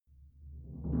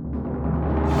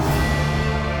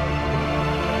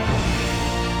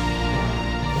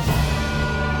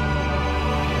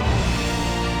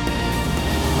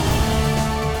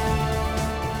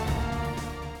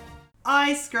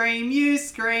I scream, you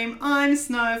scream, I'm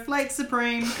Snowflake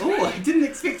Supreme. Oh, I didn't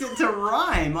expect it to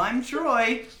rhyme. I'm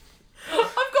Troy.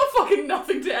 I've got fucking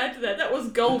nothing to add to that. That was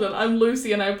golden. I'm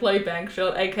Lucy and I play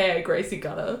Bankshot, aka Gracie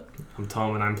Gutter. I'm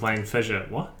Tom and I'm playing Fissure.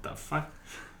 What the fuck?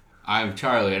 I'm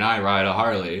Charlie and I ride a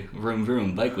Harley. Vroom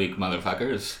vroom, bike week,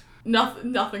 motherfuckers.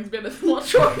 Nothing's better than what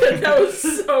Troy did. That was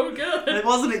so good. I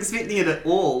wasn't expecting it at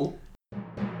all.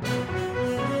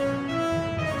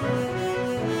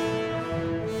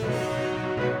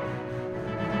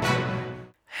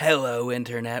 Hello,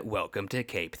 Internet. Welcome to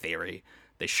Cape Theory,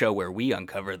 the show where we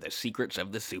uncover the secrets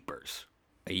of the supers.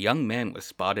 A young man was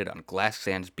spotted on Glass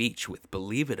Sands Beach with,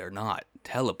 believe it or not,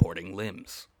 teleporting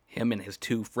limbs. Him and his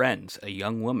two friends, a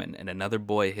young woman and another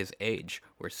boy his age,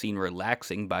 were seen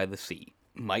relaxing by the sea.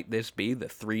 Might this be the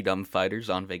three dumb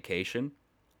fighters on vacation?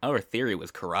 Our theory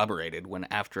was corroborated when,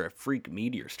 after a freak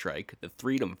meteor strike, the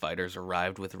Freedom Fighters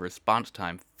arrived with a response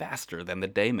time faster than the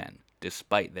Daymen,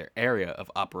 despite their area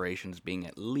of operations being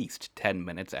at least 10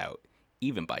 minutes out,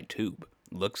 even by tube.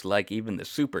 Looks like even the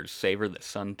supers savor the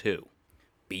sun too.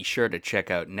 Be sure to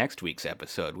check out next week's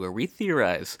episode where we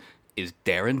theorize, is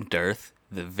Darren Dearth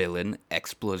the villain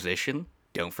exposition?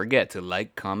 Don't forget to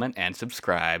like, comment, and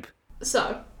subscribe.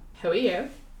 So, who are you?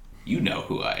 You know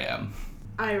who I am.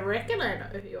 I reckon I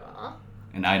know who you are.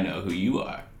 And I know who you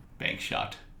are,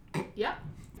 Bankshot. Yeah.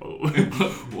 Oh.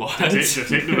 What?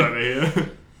 Detective over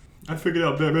here. I figured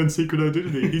out Batman's secret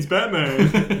identity. He's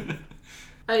Batman.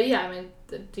 Oh yeah, I mean,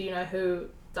 do you know who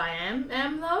I am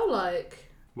though?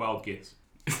 Like... Wild guess.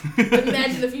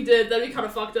 Imagine if you did, that'd be kind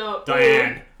of fucked up.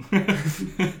 Diane.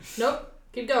 Nope.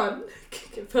 Keep going.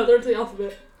 Get further into the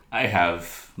alphabet. I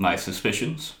have my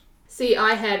suspicions. See,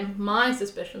 I had my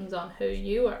suspicions on who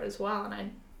you are as well, and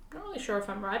I'm not really sure if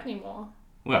I'm right anymore.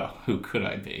 Well, who could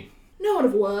I be? No one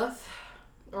of worth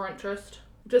or interest.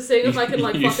 Just seeing if I can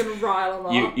fucking rile them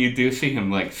up. You do see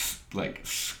him like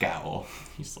scowl.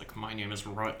 He's like, my name is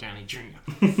Robert Downey Jr.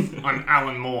 I'm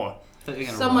Alan Moore.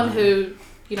 Someone who,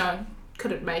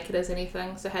 couldn't make it as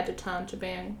anything, so had to turn to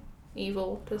being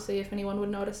evil to see if anyone would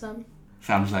notice him.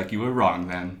 Sounds like you were wrong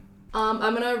then.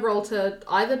 I'm gonna roll to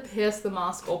either pierce the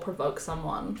mask or provoke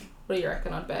someone. What do you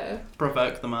reckon I'd be?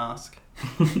 Provoke the mask.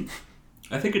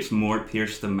 I think it's more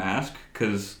pierce the mask,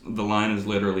 because the line is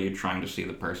literally trying to see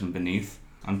the person beneath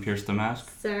on pierce the mask.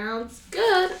 Sounds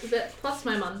good. Plus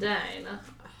my mundane.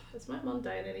 Is my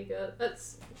mundane any good?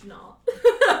 It's not.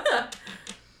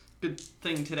 Good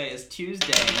thing today is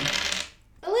Tuesday.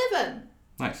 11.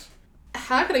 Nice.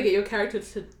 How can I get your character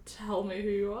to tell me who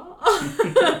you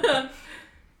are?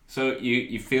 So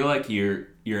you feel like you're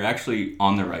actually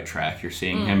on the right track. You're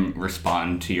seeing him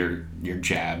respond to your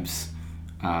jabs,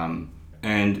 and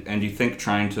you think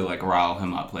trying to rile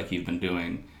him up like you've been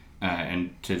doing,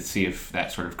 and to see if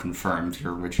that sort of confirms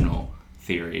your original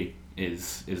theory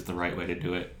is the right way to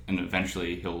do it. And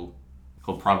eventually he'll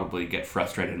probably get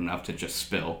frustrated enough to just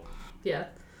spill. Yeah.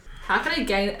 How can I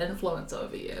gain influence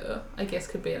over you? I guess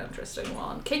could be an interesting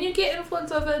one. Can you get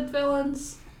influence over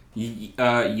villains?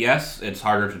 Yes, it's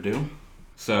harder to do.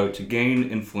 So to gain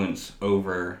influence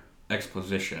over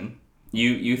exposition,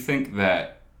 you think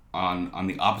that on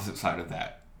the opposite side of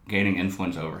that, gaining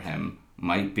influence over him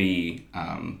might be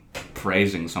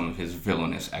praising some of his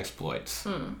villainous exploits.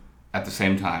 At the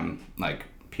same time,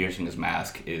 piercing his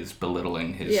mask is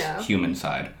belittling his human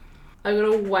side. I'm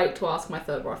gonna wait to ask my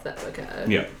third one if that's okay.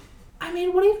 Yeah. I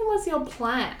mean, what even was your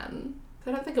plan?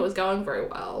 I don't think it was going very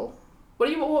well. What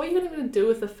were you going to do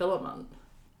with the filament?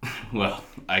 Well,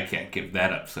 I can't give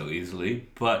that up so easily,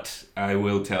 but I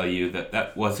will tell you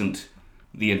that wasn't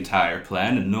the entire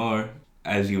plan, and nor,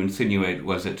 as you insinuate,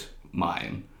 was it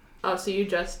mine. Oh, so you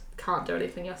just can't do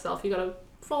anything yourself. You got to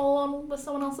follow on with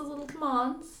someone else's little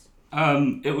commands?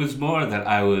 It was more that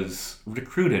I was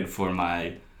recruited for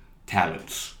my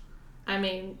talents. I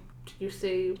mean, did you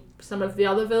see some of the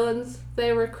other villains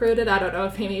they recruited? I don't know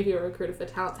if any of you were recruited for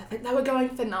talents. I think they were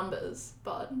going for numbers,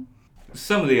 but...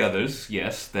 Some of the others,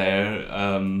 yes,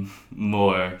 they're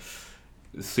more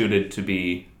suited to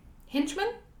be...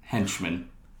 Henchmen? Henchmen.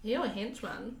 You're a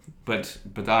henchman. But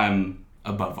I'm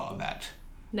above all that.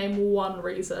 Name one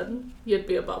reason you'd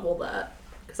be above all that.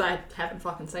 Because I haven't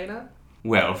fucking seen it.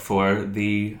 Well, for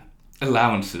the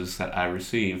allowances that I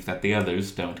receive that the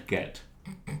others don't get.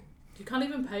 You can't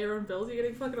even pay your own bills, you're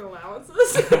getting fucking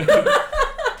allowances?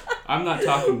 I'm not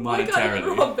talking monetarily. You can't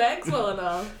even rob banks well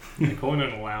enough. Yeah, calling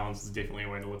it an allowance is definitely a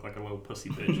way to look like a little pussy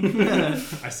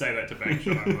bitch. I say that to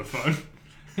Bankshot over the phone.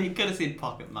 You could have said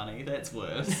pocket money, that's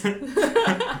worse.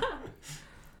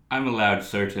 I'm allowed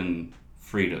certain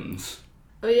freedoms.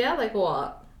 Oh yeah, like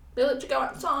what? They let you go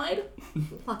outside?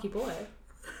 Lucky boy.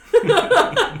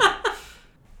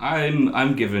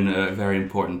 I'm given a very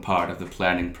important part of the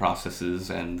planning processes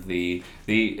and the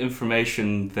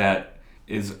information that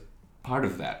is part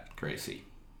of that, Gracie.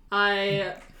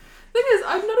 Thing is,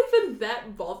 I'm not even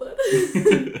that bothered.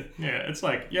 Yeah, it's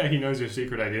like, yeah, he knows your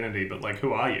secret identity, but like,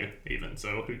 who are you even?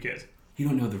 So who cares? You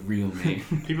don't know the real me.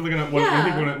 People are gonna.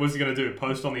 What's he gonna do?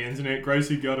 Post on the internet?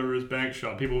 Gracie Gutterer's bank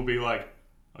shot. People will be like,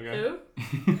 okay. Who?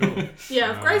 Cool.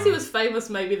 Yeah, if Gracie was famous,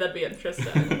 maybe that'd be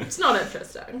interesting. It's not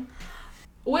interesting.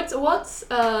 What's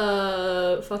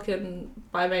fucking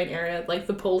my main area, like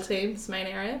the pool team's main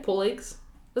area, pool leagues?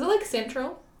 Was it like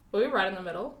central? Were we right in the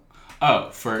middle?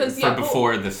 Oh, for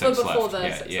before the six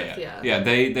left. Yeah,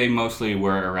 they mostly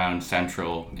were around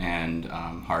Central and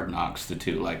Hard Knocks, the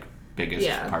two like biggest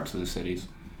parts of the cities.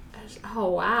 Oh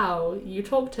wow, you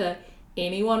talk to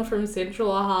anyone from Central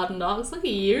or Hard Knocks? Look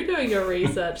at you doing your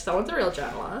research. Someone's a real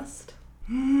journalist.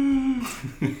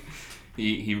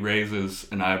 He raises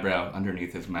an eyebrow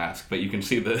underneath his mask, but you can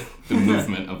see the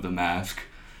movement of the mask.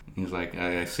 He's like,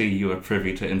 I see you are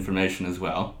privy to information as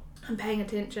well. I'm paying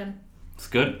attention. It's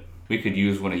good. We could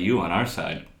use one of you on our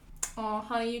side. Oh,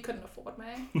 honey, you couldn't afford me.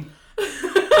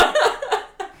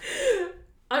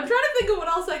 I'm trying to think of what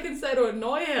else I can say to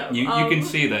annoy him. You can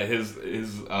see that his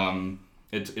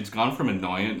it's gone from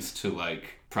annoyance to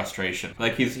like frustration.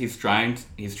 Like he's trying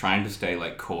to stay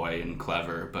like coy and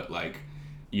clever, but like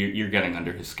you're getting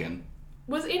under his skin.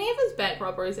 Was any of his bank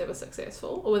robberies ever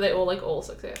successful, or were they all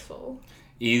successful?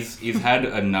 He's had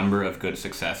a number of good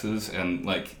successes, and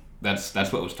like that's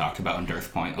what was talked about in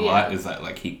Dearth Point a lot, is that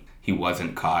like he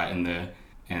wasn't caught and the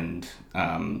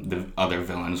other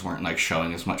villains weren't like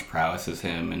showing as much prowess as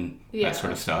him and that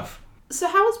sort of stuff. So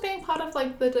how was being part of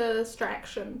like the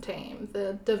distraction team,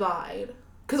 the divide?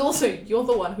 Because also you're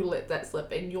the one who let that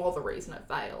slip and you're the reason it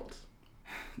failed.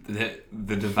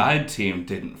 The divide team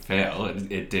didn't fail.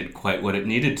 It did quite what it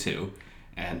needed to,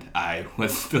 and I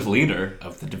was the leader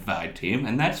of the divide team,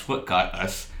 and that's what got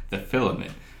us the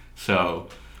filament. So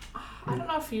I don't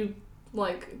know if you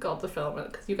like got the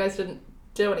filament because you guys didn't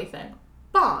do anything.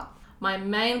 But my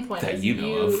main point that is you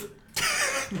know of.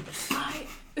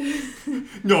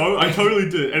 No, I totally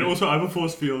did, and also I have a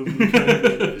force field.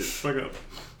 Fuck up.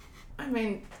 I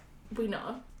mean, we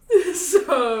know.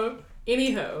 So,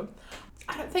 anywho,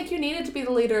 I don't think you needed to be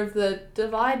the leader of the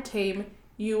divide team.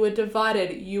 You were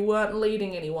divided. You weren't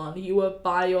leading anyone. You were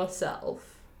by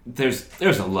yourself. There's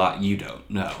a lot you don't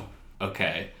know.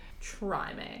 Okay.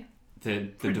 Try me.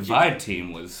 The divide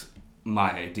team was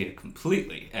my idea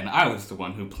completely, and I was the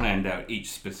one who planned out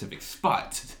each specific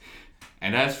spot.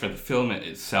 And as for the filament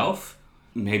itself,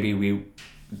 maybe we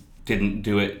didn't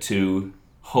do it to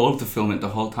hold the filament the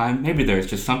whole time. Maybe there's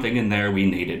just something in there we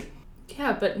needed.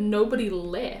 Yeah, but nobody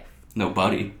left.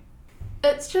 Nobody.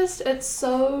 It's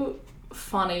so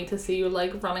funny to see you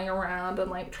like running around and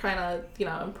like trying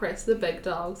to, impress the big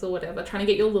dogs or whatever, trying to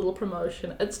get your little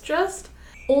promotion. It's just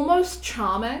almost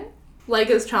charming.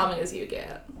 Like as charming as you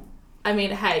get. I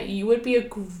mean, hey, you would be a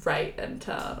great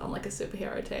intern on like a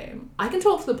superhero team. I can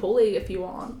talk to the pool league if you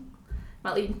want.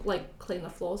 Might like clean the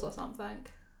floors or something.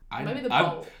 Maybe the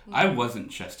bowl. I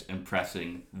wasn't just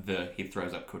impressing he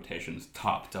throws up quotations,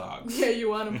 top dogs. Yeah,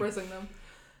 you weren't impressing them.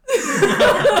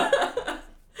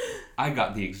 I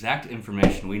got the exact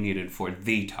information we needed for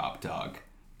the top dog.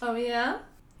 Oh yeah?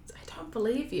 I don't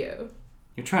believe you.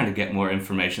 You're trying to get more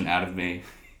information out of me,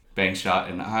 Bangshot,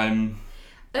 and I'm...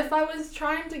 If I was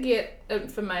trying to get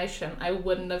information, I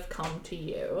wouldn't have come to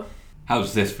you.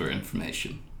 How's this for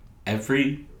information?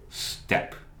 Every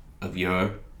step of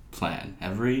your plan,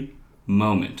 every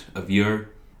moment of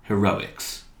your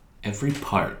heroics, every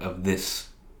part of this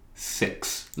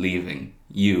 6 leaving,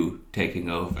 you taking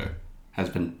over, has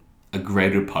been a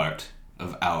greater part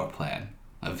of our plan,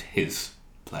 of his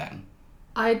plan.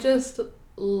 I just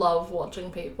love watching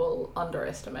people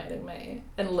underestimating me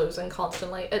and losing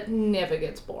constantly. It never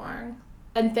gets boring.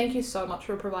 And thank you so much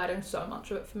for providing so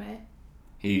much of it for me.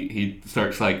 He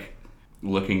starts like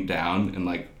looking down and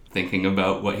like thinking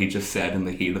about what he just said in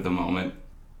the heat of the moment.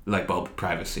 Light bulb,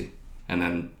 privacy. And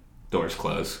then doors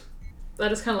close. I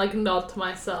just kind of like nod to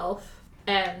myself.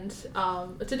 And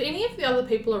did any of the other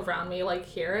people around me like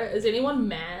hear it? Is anyone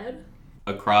mad?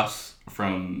 Across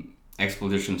from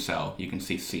Expedition Cell, you can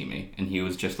see Simi, and he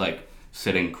was just like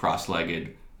sitting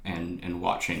cross-legged and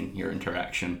watching your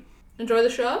interaction. Enjoy the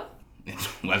show? It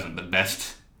wasn't the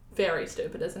best. Very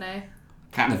stupid, isn't he?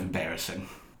 Kind of embarrassing.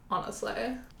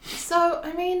 Honestly. So,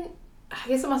 I mean, I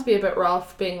guess it must be a bit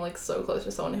rough being like so close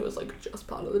to someone who was like just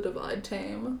part of the divide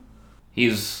team.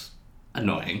 He's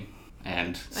annoying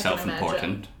and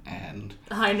self-important and...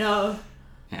 I know.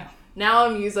 Yeah. Now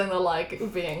I'm using the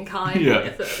like being kind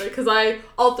method because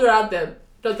I'll throw out there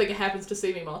Don't think it happens to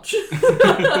see me much.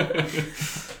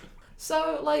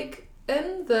 So, like,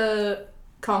 in the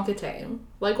Conquer team,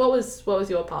 like, what was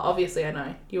your part? Obviously, I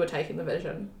know you were taking the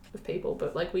vision of people,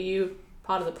 but, like, were you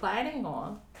part of the planning,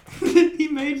 or? He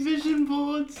made vision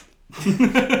boards.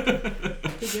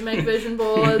 Did you make vision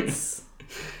boards?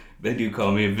 They do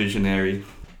call me a visionary,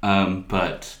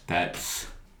 but that's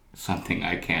something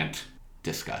I can't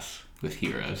discuss with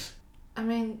heroes. I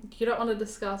mean, you don't want to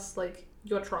discuss, like,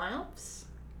 your triumphs?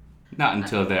 Not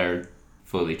until they're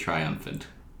fully triumphant.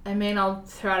 I mean, I'll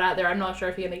throw it out there. I'm not sure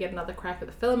if you're going to get another crack at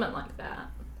the filament like that.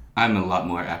 I'm a lot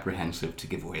more apprehensive to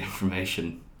give away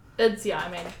information. I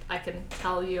mean, I can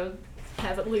tell you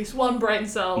have at least one brain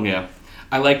cell. Yeah.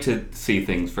 I like to see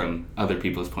things from other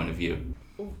people's point of view.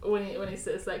 When he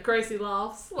says that, Gracie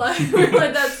laughs. Like,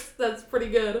 really, that's pretty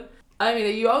good. I mean, are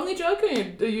you only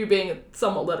joking, or are you being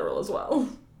somewhat literal as well?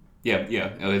 Yeah,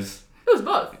 it was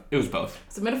both. It was both.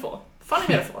 It's a metaphor. Funny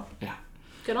metaphor. Yeah.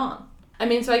 Good on. I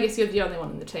mean, so I guess you're the only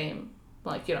one in the team,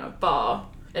 like, you know, bar.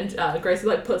 And Gracie,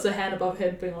 like, puts her hand above her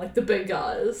head, being like, the big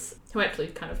guys, who actually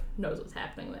kind of knows what's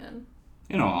happening then.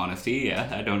 In all honesty, yeah,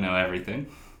 I don't know everything.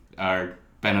 Our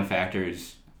benefactor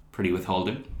is pretty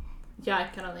withholding. Yeah, I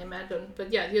can only imagine.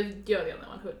 But yeah, you're the only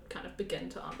one who would kind of begin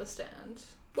to understand.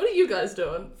 What are you guys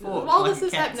doing? While this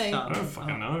is happening, I don't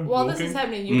fucking know. while this is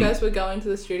happening, you guys were going to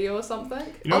the studio or something?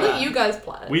 You know I'll let what? you guys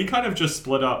play. We kind of just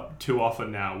split up too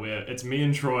often now, where it's me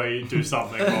and Troy do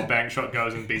something while Bankshot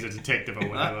goes and be's a detective or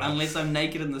whatever. Unless I'm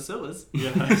naked in the sewers. Yeah,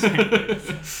 exactly.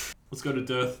 Let's go to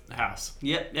Dirth House.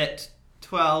 Yep, at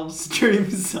 12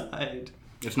 Streamside.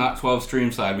 It's not 12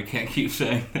 Streamside, we can't keep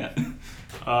saying that.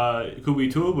 Could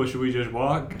we tube or should we just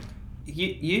walk?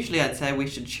 Usually I'd say we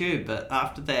should tube, but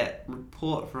after that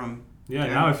report from... Yeah,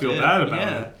 now I feel bad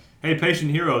about it. Hey,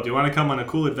 patient hero, do you want to come on a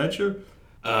cool adventure?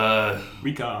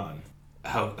 Recon.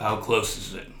 How close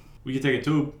is it? We can take a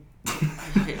tube.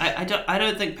 I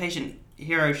don't think patient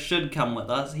hero should come with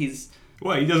us. He's...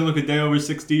 What? He doesn't look a day over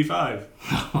 65.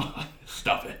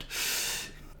 Stop it.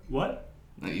 What?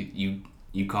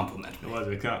 You compliment me. It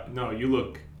was no, you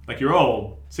look like you're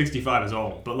old. 65 is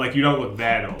old, but like you don't look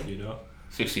that old, you know?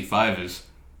 65 is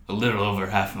a little over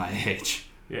half my age.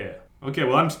 Yeah. Okay,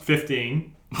 well I'm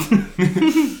 15.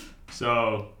 So,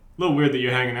 a little weird that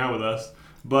you're hanging out with us,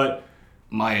 but...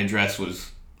 My address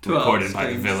was recorded by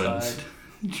the villains.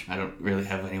 I don't really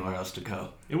have anywhere else to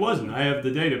go. It wasn't. I have the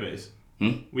database.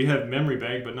 We have memory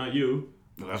bank, but not you.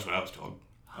 Well, that's what I was told.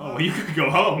 Oh, well, you could go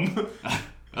home.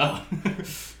 Oh.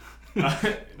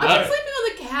 I'm sleeping on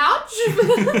the couch for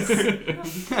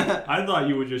this. I thought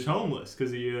you were just homeless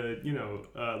because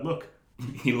look.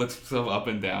 He looks so up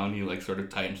and down. He like sort of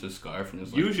tightens his scarf and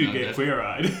is like, You should get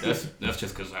queer-eyed. That's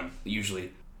just because I'm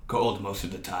usually cold most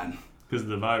of the time. Because of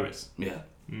the virus. Yeah.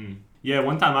 Yeah,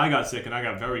 one time I got sick and I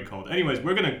got very cold. Anyways,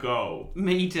 we're gonna go.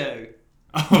 Me too.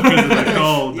 Oh, because of the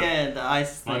cold. Yeah, the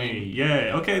ice Funny. thing.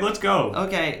 Yeah. Okay, let's go.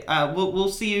 Okay, we'll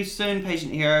see you soon,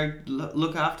 patient hero.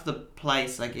 Look after the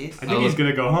place, I guess. I think he's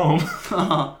gonna go home.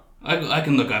 I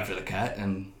can look after the cat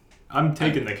and... I'm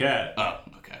taking the cat. Oh,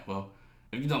 okay. Well,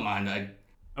 if you don't mind, I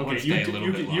want Okay, to stay a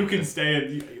little bit longer. you can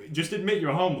stay. Just admit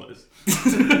you're homeless.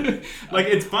 Like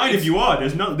it's fine if you are.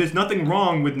 There's nothing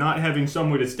wrong with not having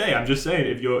somewhere to stay. I'm just saying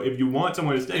if you want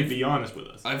somewhere to stay, be honest with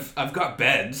us. I've got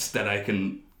beds that I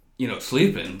can,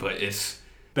 sleep in, but it's...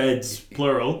 Beds,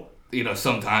 plural.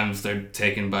 Sometimes they're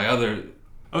taken by other...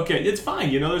 Okay, it's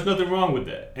fine. There's nothing wrong with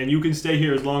that, and you can stay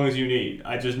here as long as you need.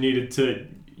 I just needed to.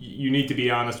 You need to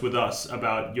be honest with us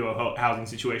about your housing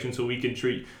situation, so we can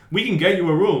get you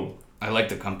a room. I like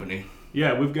the company.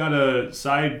 Yeah, we've got a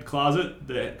side closet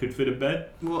that could fit a bed.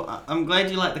 Well, I'm glad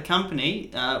you like the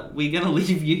company. We're gonna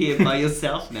leave you here by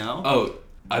yourself now. Oh,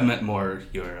 I meant more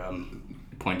your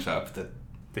points up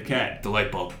The cat. the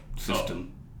light bulb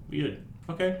system. Weird.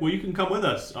 Okay, well you can come with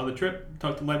us on the trip,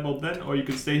 talk to Lightbulb then, or you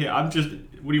can stay here. What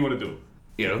do you want to do?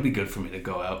 Yeah, it would be good for me to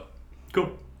go out.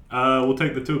 Cool. We'll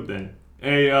take the tube then.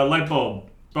 Hey, Lightbulb,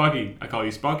 Sparky. I call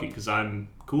you Sparky because I'm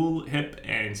cool, hip,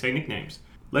 and say nicknames.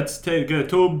 Let's get a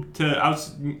tube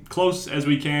to close as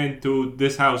we can to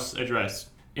this house address.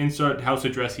 Insert house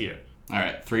address here. All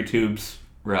right, 3 tubes,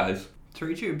 rise.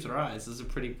 3 tubes rise is a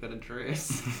pretty good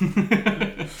address.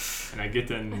 And I get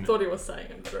in. I thought he was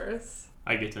saying address.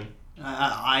 I get in.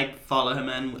 I follow him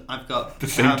in. I've got The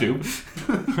same tube.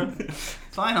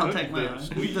 Fine, I'll take my own.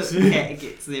 Sweet. The cat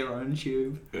gets their own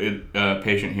tube.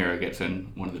 Patient hero gets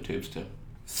in one of the tubes too.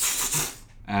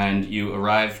 And you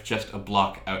arrive just a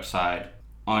block outside.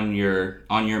 On your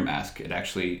mask, it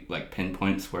actually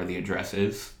pinpoints where the address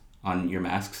is on your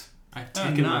masks. I've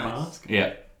taken my nice. mask.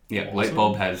 Yeah. Awesome.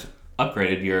 Lightbulb has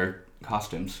upgraded your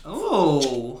costumes.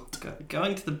 Oh,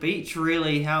 Going to the beach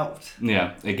really helped.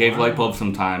 Yeah, it gave Lightbulb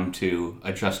some time to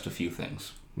adjust a few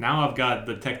things. Now I've got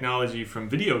the technology from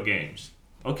video games.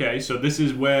 Okay, so this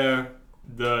is where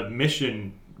the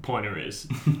mission pointer is.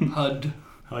 HUD.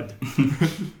 HUD.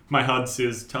 My HUD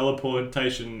says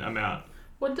teleportation amount.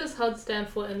 What does HUD stand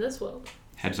for in this world?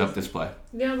 Heads up display.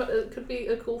 Yeah, but it could be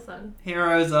a cool thing.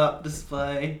 Heroes up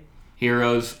display.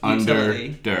 Heroes Utility. under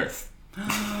dearth.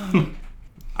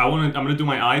 I'm gonna do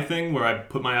my eye thing where I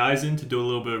put my eyes in to do a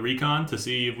little bit of recon to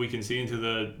see if we can see into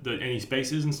the any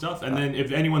spaces and stuff. And then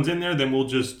if anyone's in there, then we'll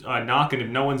just knock, and if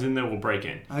no one's in there, we'll break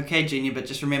in. Okay, Junior, but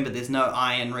just remember there's no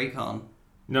I in recon.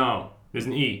 No, there's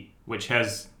an E, which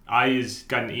has I's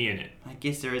got an E in it. I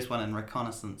guess there is one in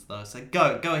reconnaissance though. So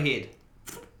go ahead.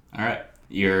 All right.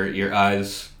 Your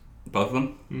eyes, both of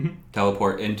them,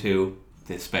 teleport into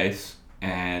this space,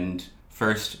 and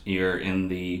first you're in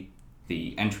the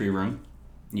entry room.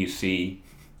 You see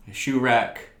a shoe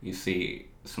rack. You see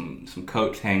some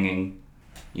coats hanging.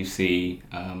 You see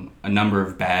a number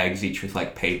of bags, each with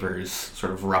like papers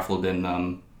sort of ruffled in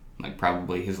them, like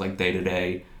probably his like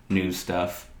day-to-day news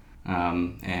stuff,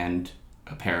 and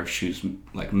a pair of shoes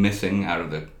like missing out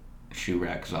of the shoe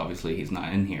rack because obviously he's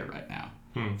not in here right now,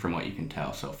 from what you can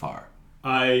tell so far.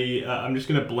 I'm just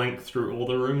gonna blink through all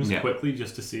the rooms Yeah. quickly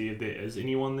just to see if there is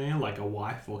anyone there, like a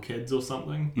wife or kids or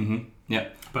something. Mm-hmm. Yeah.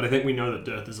 But I think we know that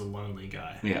Dearth is a lonely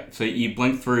guy. Yeah. So you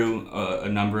blink through a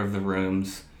number of the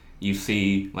rooms. You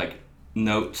see like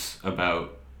notes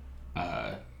about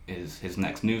his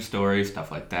next news story,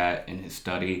 stuff like that, in his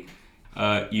study.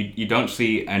 You don't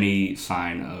see any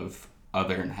sign of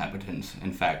other inhabitants.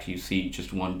 In fact, you see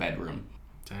just one bedroom.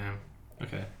 Damn.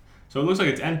 Okay. So it looks like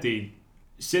it's empty.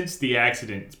 Since the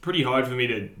accident, it's pretty hard for me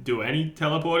to do any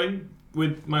teleporting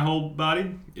with my whole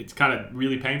body. It's kind of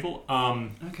really painful.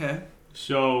 Okay.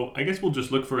 So I guess we'll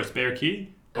just look for a spare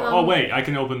key. Oh wait, I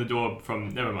can open the door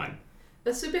from. Never mind.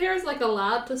 The superhero's like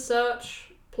allowed to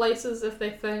search places if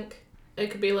they think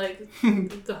it could be like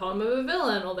the home of a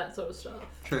villain or that sort of stuff.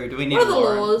 True. Do we need What are a the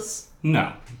warrant? laws?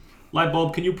 No.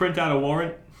 Lightbulb, can you print out a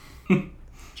warrant? How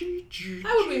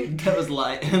would we? That was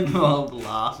like Bulb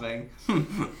laughing.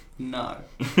 No.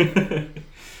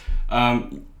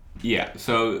 Yeah,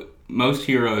 so most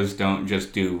heroes don't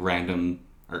just do random,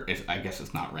 or I guess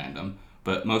it's not random,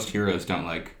 but most heroes don't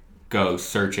like go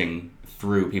searching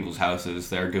through people's houses.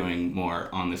 They're doing more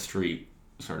on the street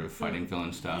sort of fighting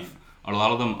villain stuff. A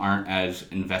lot of them aren't as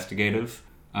investigative.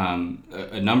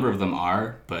 A number of them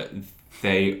are, but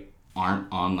they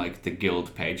aren't on like the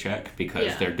guild paycheck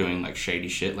because they're doing like shady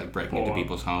shit, like breaking into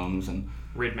people's homes and...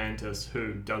 Red Mantis,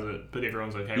 who does it, but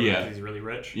everyone's okay with it because he's really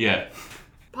rich. Yeah.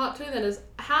 Part 2 then is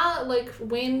how, like,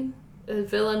 when a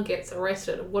villain gets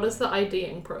arrested, what is the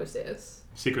IDing process?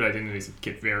 Secret identities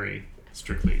get very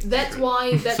strictly. That's secret.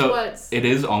 why it's... It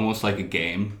is almost like a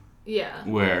game. Yeah.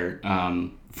 Where,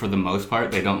 for the most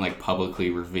part, they don't like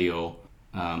publicly reveal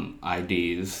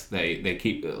IDs. They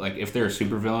keep, like, if they're a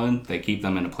supervillain, they keep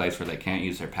them in a place where they can't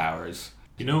use their powers.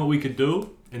 You know what we could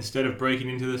do? Instead of breaking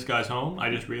into this guy's home, I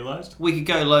just realized. We could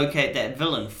go locate that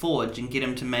villain, Forge, and get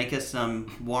him to make us some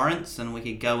warrants, and we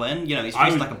could go in. You know, he's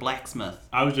dressed like a blacksmith.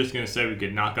 I was just going to say we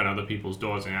could knock on other people's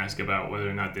doors and ask about whether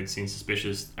or not they'd seen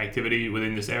suspicious activity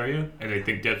within this area, and they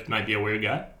think Death might be a weird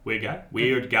guy.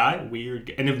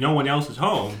 And if no one else is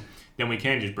home, then we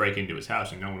can just break into his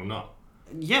house and no one will know.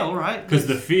 Yeah, all right. Because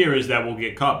the fear is that we'll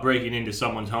get caught breaking into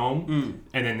someone's home,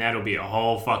 and then that'll be a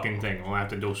whole fucking thing. We'll have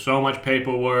to do so much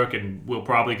paperwork, and we'll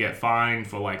probably get fined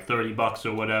for like $30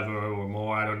 or whatever, or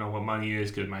more. I don't know what money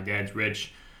is because my dad's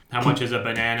rich. How much is a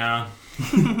banana?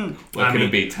 What could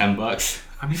it be, $10?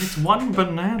 I mean, it's one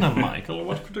banana, Michael.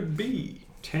 What could it be?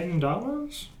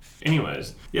 $10?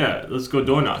 Anyways, yeah, let's go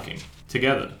door knocking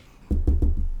together.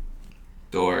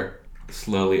 Door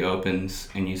slowly opens,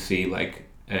 and you see like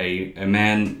a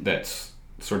man that's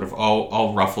sort of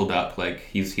all ruffled up, like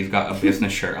he's got a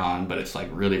business shirt on, but it's like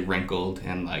really wrinkled,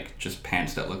 and like just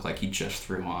pants that look like he just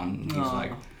threw on. And he's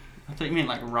like, I thought you meant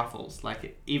like ruffles,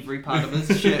 like every part of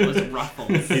his shirt was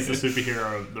ruffles. He's the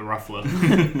superhero, the ruffler.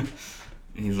 and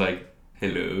he's like,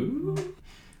 hello?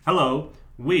 Hello,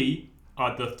 we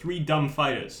are the Three Dumb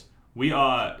Fighters. We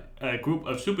are a group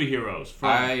of superheroes.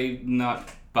 I'm not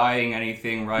buying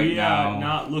anything now. We are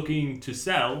not looking to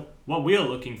sell. What we are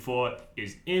looking for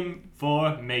is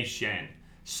information.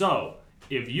 So,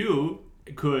 if you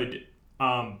could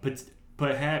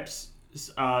perhaps...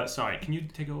 sorry, can you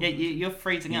take over? Yeah, you're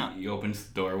freezing up. He opens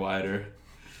the door wider.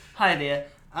 Hi there.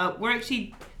 We're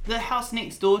actually the house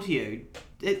next door to you.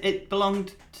 It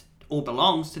belonged or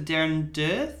belongs to Darren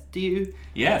Dirth. Do you?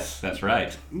 Yes, that's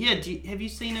right. Yeah. Have you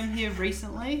seen him here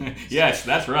recently? Yes,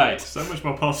 that's right. So much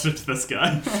more positive to this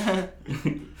guy.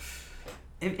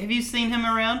 Have you seen him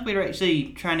around? We were actually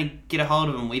trying to get a hold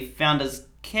of him. We found his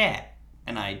cat,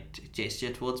 and I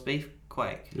gesture towards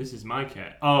Beefquake. This is my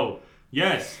cat. Oh,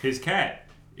 yes, his cat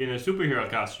in a superhero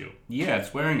costume. Yeah,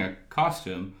 it's wearing a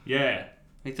costume. Yeah.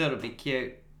 We thought it'd be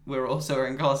cute. We're also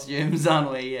wearing costumes,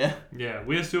 aren't we? Yeah. Yeah,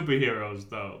 we're superheroes,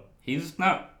 though. He's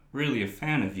not really a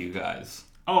fan of you guys.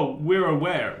 Oh, we're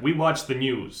aware. We watch the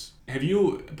news. Have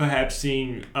you perhaps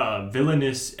seen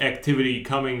villainous activity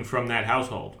coming from that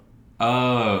household?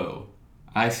 Oh,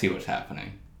 I see what's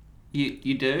happening.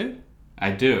 You do?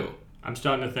 I do. I'm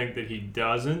starting to think that he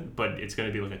doesn't, but it's going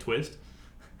to be like a twist.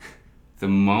 The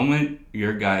moment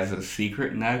your guys'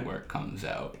 secret network comes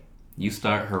out, you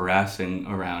start harassing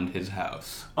around his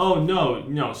house. Oh,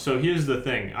 no. So here's the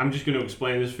thing. I'm just going to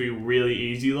explain this for you really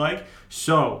easy like.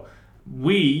 So,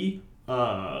 we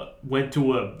went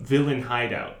to a villain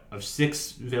hideout of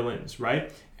 6 villains,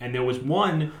 right? And there was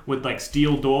one with like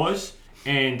steel doors,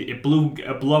 and it blew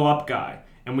a blow-up guy.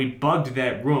 And we bugged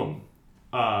that room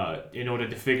in order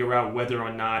to figure out whether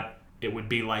or not it would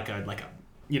be like a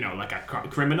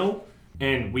criminal.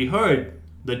 And we heard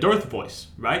the Dirth voice,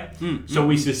 right? So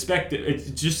we suspected,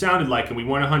 it just sounded like, and we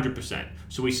weren't 100%.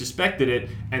 So we suspected it,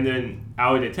 and then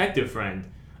our detective friend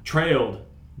trailed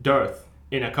Dirth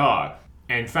in a car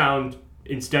and found,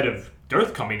 instead of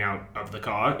Dirth coming out of the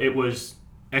car, it was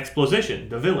Exposition,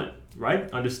 the villain, right?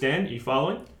 Understand? You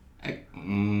following?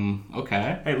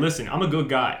 Okay. Hey, listen, I'm a good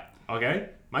guy, okay?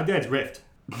 My dad's riffed.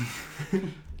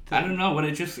 I don't know, what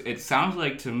it sounds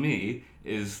like to me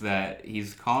is that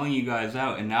he's calling you guys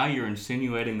out, and now you're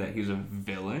insinuating that he's a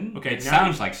villain? Okay, it now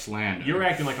sounds like slander. You're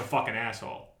acting like a fucking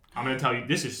asshole. I'm gonna tell you,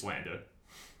 this is slander.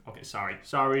 Okay,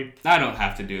 sorry. I don't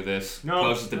have to do this. No,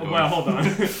 Close the door. well, hold on.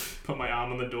 Put my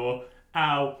arm on the door.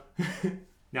 Ow.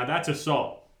 Now that's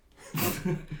assault.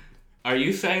 Are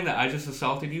you saying that I just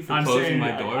assaulted you for closing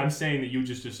my door? I'm saying that you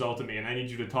just assaulted me, and I need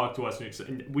you to talk to us.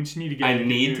 And we just need to get. I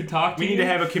need to talk to you? We need to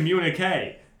have a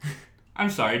communique. I'm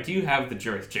sorry, do you have the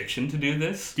jurisdiction to do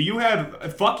this? Do you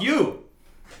have? Fuck you.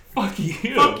 Fuck you.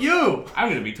 Fuck you. I'm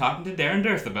gonna be talking to Darren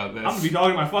Dirth about this. I'm gonna be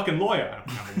talking to my fucking lawyer. I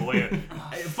don't have a lawyer.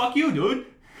 Hey, fuck you, dude.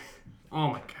 Oh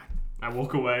my god. I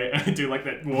walk away and I do like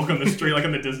that walk on the street, like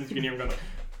in the distance. You can hear him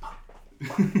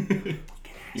going.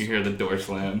 You hear the door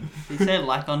slam. Did you say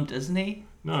like on Disney?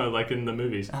 No, like in the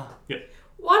movies. Oh. Yeah.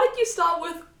 Why did you start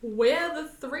with "We're the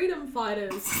Freedom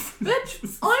Fighters"?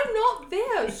 Bitch, I'm not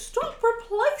there. Stop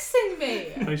replacing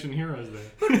me. Patient heroes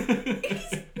there.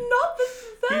 He's not the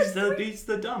third. He's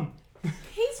the dumb.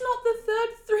 He's not the third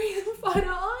Freedom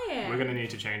Fighter I am. We're gonna need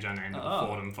to change our name to the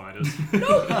Fordham Fighters.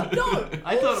 No, you don't.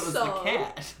 I thought it was the Also-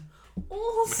 cat.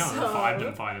 Also, We can't have the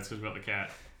Fiveden Fighters because we got the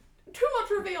cat. too much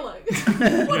revealing.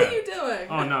 What are you doing?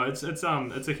 Oh no, it's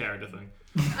a character thing.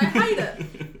 I hate it.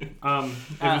 Ever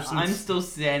since- I'm still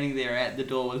standing there at the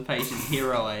door with Patient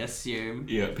Hero, I assume.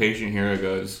 Yeah, patient hero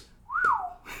goes.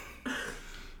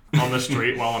 on the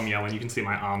street while I'm yelling. You can see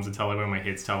my arms are teleporting, my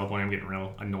head's teleporting. I'm getting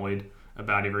real annoyed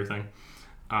about everything.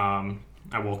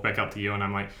 I walk back up to you and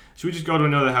I'm like, should we just go to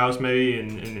another house maybe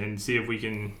and see if we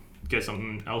can get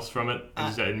something else from it?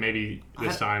 And maybe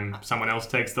this time someone else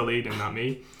takes the lead and not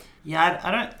me.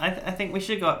 Yeah, I think we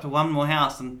should go up to one more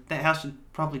house, and that house should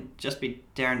probably just be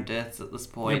Darren Dirth's at this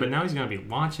point. Yeah, but now he's going to be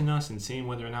watching us and seeing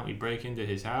whether or not we break into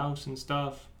his house and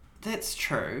stuff. That's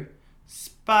true.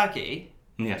 Sparky,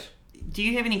 Yes. do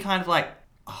you have any kind of like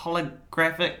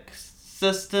holographic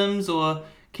systems, or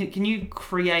can you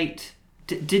create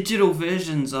digital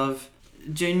versions of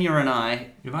Junior and I?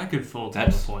 If I could full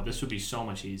That's- teleport, this would be so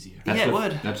much easier. Yeah, it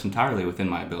would. That's entirely within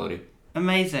my ability.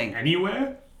 Amazing.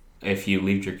 Anywhere? If you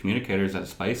leave your communicators at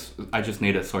space, I just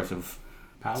need a source of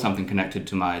Power. something connected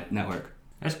to my network.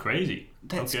 That's crazy.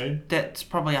 Okay. That's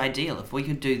probably ideal if we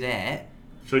could do that.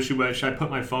 So should I put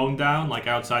my phone down, like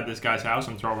outside this guy's house,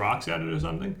 and throw rocks at it or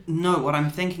something? No, what I'm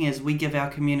thinking is we give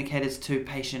our communicators to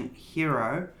Patient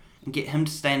Hero and get him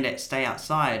to stay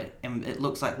outside, and it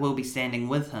looks like we'll be standing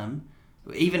with him,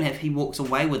 even if he walks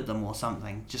away with them or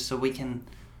something, just so we can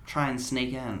try and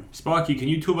sneak in. Sparky, can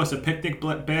you tube us a picnic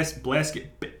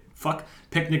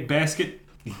picnic basket?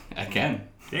 I can.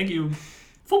 Thank you.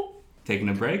 Foop. Taking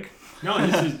a break? No,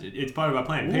 it's part of our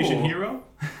plan. Patient Ooh. Hero,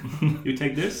 you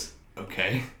take this,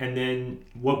 Okay. and then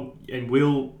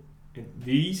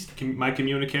my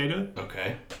communicator,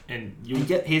 Okay. and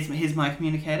Yep, here's my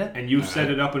communicator. and you All set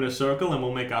right. it up in a circle, and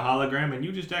we'll make a hologram, and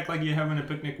you just act like you're having a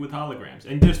picnic with holograms.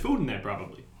 And there's food in there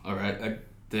probably. All right.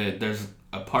 There's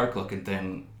a park-looking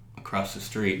thing across the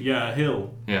street. Yeah, a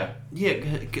hill. Yeah. Yeah,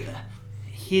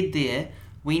 head there.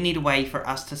 We need a way for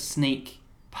us to sneak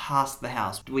past the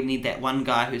house. We need that one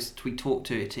guy we talk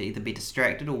to either be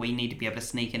distracted, or we need to be able to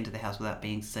sneak into the house without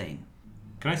being seen.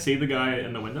 Can I see the guy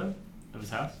in the window of his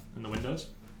house? In the windows?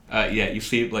 Yeah, you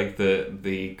see like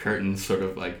the curtains sort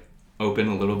of like open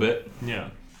a little bit. Yeah.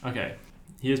 Okay.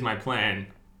 Here's my plan.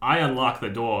 I unlock the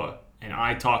door and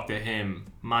I talk to him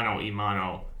mano a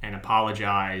mano and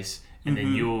apologize, and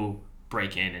then you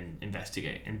break in and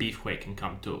investigate, and Beefquake can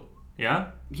come too.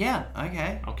 Yeah? Yeah,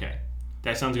 okay. Okay.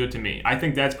 That sounds good to me. I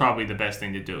think that's probably the best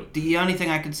thing to do. The only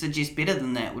thing I could suggest better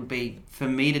than that would be for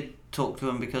me to talk to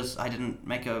him, because I didn't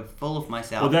make a fool of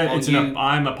myself. Well,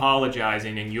 I'm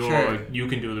apologizing, and Sure. you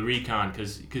can do the recon,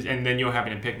 and then you're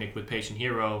having a picnic with Patient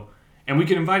Hero, and we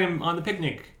can invite him on the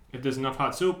picnic if there's enough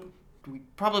hot soup. We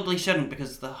probably shouldn't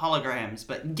because the holograms,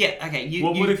 but yeah, okay.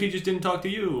 What if he just didn't talk to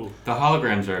you? The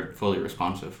holograms are fully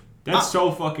responsive. That's so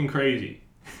fucking crazy.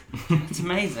 It's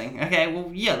amazing. Okay,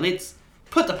 well, yeah, let's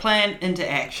put the plan into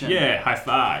action. Yeah, high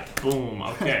five. Boom.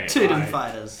 Okay. Totem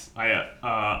fighters. I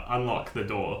unlock the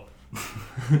door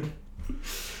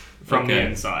from the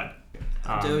inside.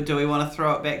 Do we want to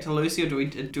throw it back to Lucy, or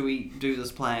do we do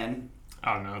this plan?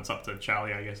 I don't know. It's up to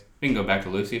Charlie, I guess. We can go back to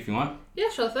Lucy if you want. Yeah,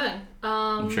 sure thing.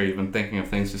 I'm sure you've been thinking of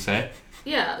things to say.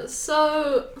 Yeah,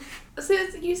 so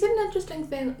you said an interesting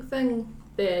thing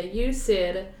there. You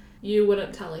said you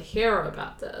wouldn't tell a hero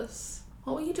about this.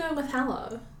 What were you doing with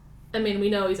Hallow? I mean, we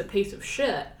know he's a piece of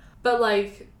shit, but,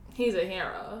 like, he's a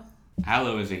hero.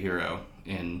 Hallow is a hero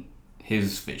in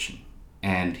his vision,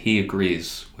 and he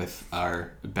agrees with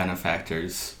our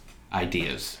benefactor's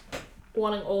ideas.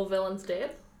 Wanting all villains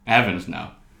dead? Evans,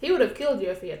 no. He would have killed you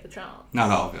if he had the chance. Not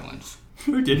all villains.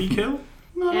 Who did he kill?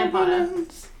 Empire.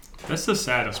 That's the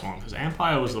saddest one, because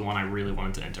Empire was the one I really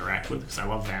wanted to interact with, because I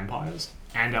love vampires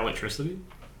and electricity.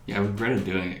 Yeah, I regretted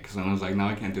doing it, because then I was like, no,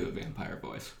 I can't do a vampire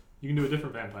voice. You can do a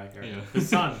different vampire character. Yeah. His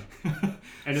son.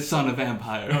 And it's Son of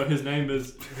Vampire. No, his name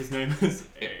is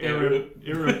Irripa.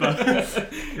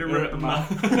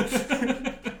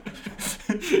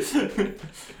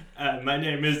 My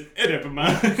name is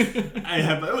Irripa. I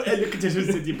have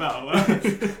electricity power.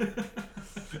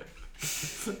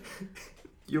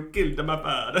 You killed my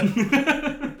father.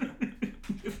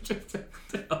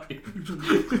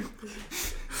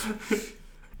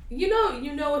 You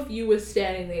know if you were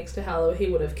standing next to Hallow, he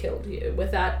would have killed you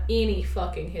without any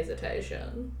fucking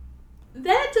hesitation.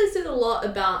 That just says a lot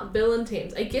about villain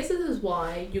teams. I guess this is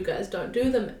why you guys don't do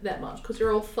them that much, because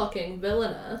you're all fucking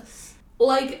villainous.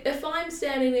 Like, if I'm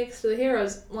standing next to the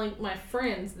heroes, like my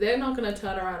friends, they're not going to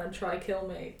turn around and try kill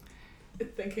me.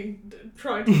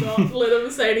 Trying to not let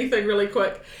them say anything really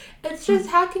quick. It's just,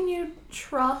 how can you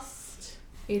trust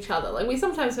each other? Like, we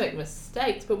sometimes make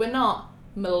mistakes, but we're not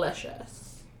malicious.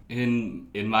 In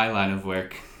my line of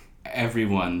work,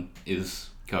 everyone is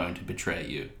going to betray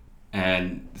you.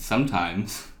 And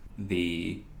sometimes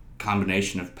the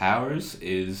combination of powers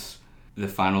is the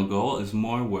final goal is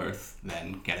more worth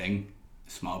than getting a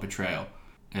small betrayal.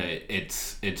 It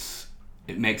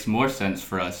makes more sense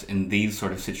for us in these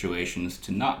sort of situations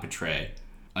to not betray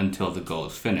until the goal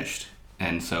is finished.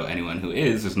 And so anyone who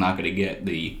is not going to get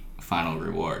the final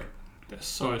reward. That's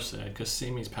so sad, because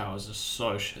Simi's powers are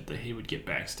so shit that he would get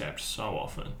backstabbed so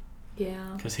often.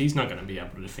 Yeah. Because he's not going to be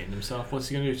able to defend himself. What's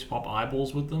he going to do, swap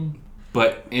eyeballs with them?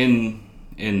 But in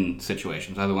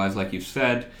situations, otherwise, like you've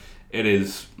said, it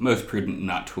is most prudent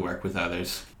not to work with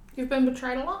others. You've been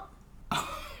betrayed a lot?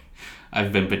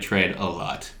 I've been betrayed a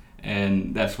lot,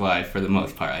 and that's why, for the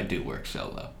most part, I do work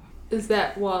solo. Is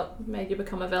that what made you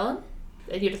become a villain?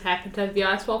 Did you just happen to have the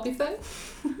eye swappy thing?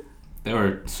 There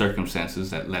were circumstances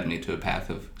that led me to a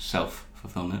path of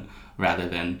self-fulfillment rather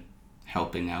than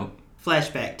helping out.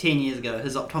 Flashback, 10 years ago,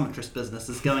 his optometrist business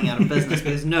is going out of business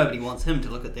because nobody wants him to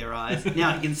look at their eyes.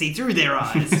 Now he can see through their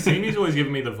eyes. Simi's always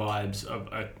given me the vibes of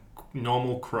a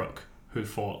normal crook who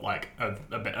fought like a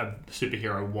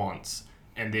superhero once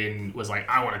and then was like,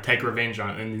 I want to take revenge on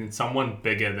it. And then someone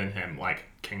bigger than him, like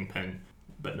Kingpin,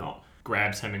 but not,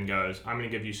 grabs him and goes, I'm going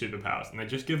to give you superpowers. And they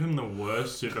just give him the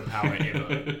worst superpower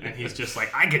ever. And he's just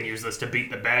like, I can use this to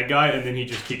beat the bad guy. And then he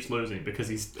just keeps losing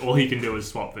because all he can do is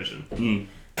swap vision.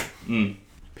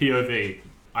 POV,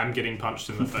 I'm getting punched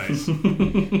in the face.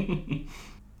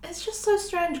 It's just so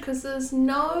strange because there's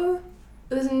no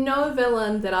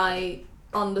villain that I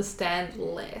understand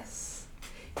less.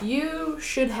 You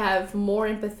should have more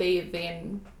empathy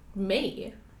than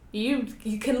me. You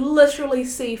can literally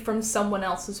see from someone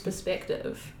else's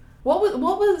perspective. What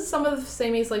was some of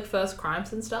Simi's like first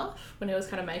crimes and stuff when he was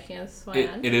kind of making his way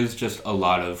in? It is just a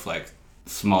lot of like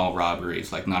small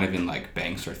robberies, like not even like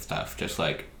banks or stuff, just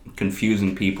like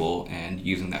confusing people and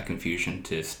using that confusion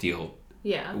to steal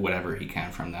Yeah. whatever he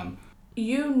can from them.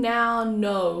 You now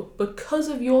know, because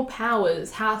of your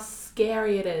powers, how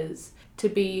scary it is to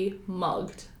be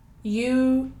mugged.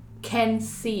 You can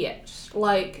see it.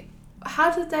 Like,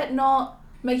 how did that not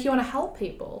make you want to help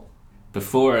people?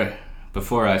 Before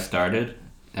I started,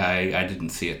 I didn't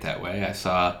see it that way. I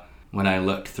saw, when I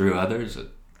looked through others, a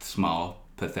small,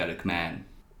 pathetic man.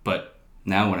 But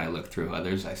now when I look through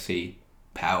others, I see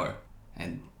power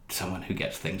and someone who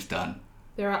gets things done.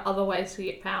 There are other ways to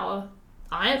get power.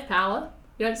 I have power.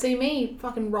 You don't see me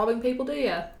fucking robbing people, do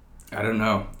you? I don't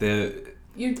know.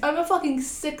 I'm a fucking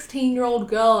 16-year-old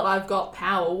girl and I've got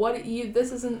power.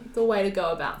 This isn't the way to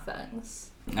go about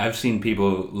things. I've seen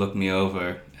people look me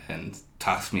over and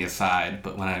toss me aside,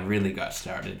 but when I really got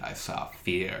started, I saw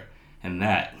fear, and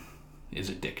that is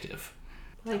addictive.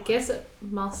 I guess it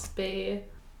must be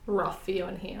rough for you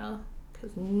in here,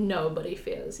 because nobody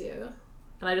fears you.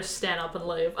 And I just stand up and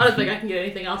leave. I don't think I can get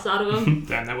anything else out of him.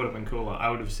 Damn, that would have been cooler. I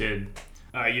would have said,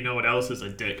 you know what else is a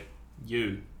dick?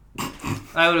 You.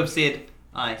 I would have said,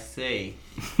 I see.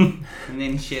 And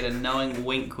then shared a knowing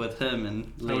wink with him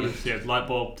and I would have left. said,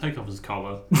 Lightbulb, take off his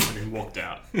collar, and then walked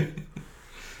out.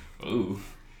 Ooh.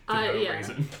 For no Yeah.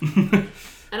 reason.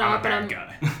 And I'm a I'm bad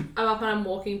guy. up and I'm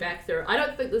walking back through. I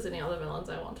don't think there's any other villains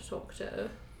I want to talk to.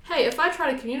 Hey, if I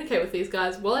try to communicate with these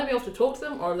guys, will I be able to talk to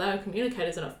them, or are they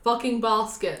communicators in a fucking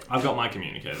basket? I've got my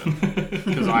communicator.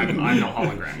 Because I'm not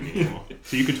hologramming anymore.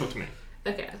 So you can talk to me.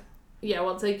 Okay. Yeah,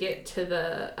 once I get to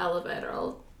the elevator,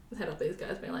 I'll head up these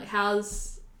guys being like,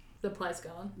 how's the place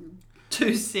going?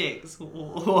 2 secs.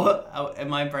 What?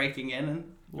 Am I breaking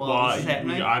in while this is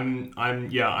happening?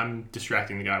 I'm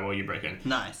distracting the guy while you break in.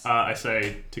 Nice. I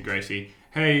say to Gracie,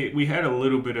 hey, we had a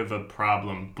little bit of a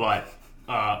problem, but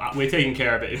we're taking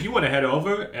care of it. If you want to head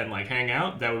over and like hang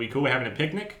out, that would be cool. We're having a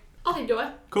picnic. I'll do it.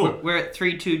 Cool. We're at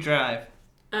 32 Drive.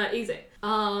 Easy.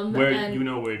 Where and you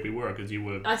know where we were because you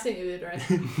were. I sent you the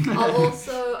address. I'll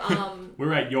also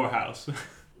We're at your house.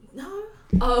 no.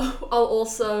 Oh, I'll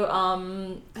also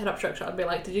head up Structure and be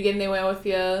like, did you get anywhere with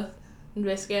your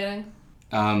investigating?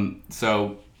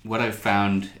 So what I've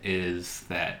found is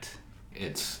that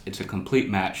it's a complete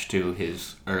match to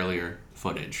his earlier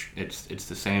footage. It's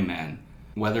the same man.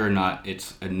 Whether or not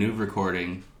it's a new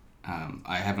recording,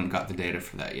 I haven't got the data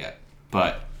for that yet.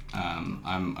 But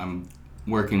I'm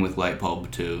working with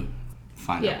Lightbulb to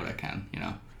find out what I can. You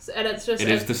know. So, and it's just It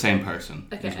is the same person.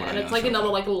 okay, is what and I it's know like so another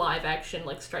far. like live action,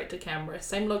 like straight to camera,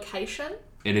 same location.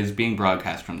 It is being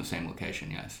broadcast from the same location.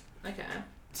 Yes. Okay.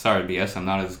 Sorry, BS. I'm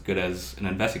not as good as an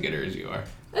investigator as you are.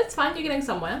 It's fine, you're getting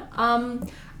somewhere. I'm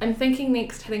thinking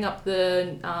next heading up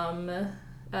the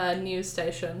news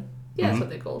station. Yeah, that's what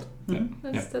they're called.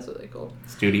 That's what they're called.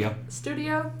 Studio.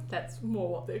 Studio? That's more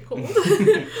what they're called.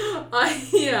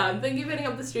 I'm thinking of heading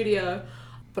up the studio,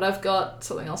 but I've got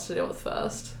something else to deal with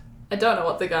first. I don't know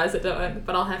what the guys are doing,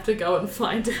 but I'll have to go and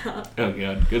find out. Oh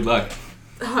god. Good luck.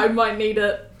 I might need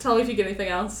it. Tell me if you get anything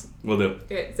else. Will do.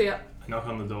 Okay, see ya. I knock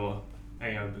on the door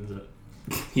and he opens it.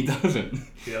 He doesn't.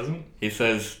 He doesn't? He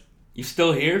says, "You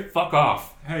still here? Fuck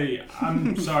off." Hey,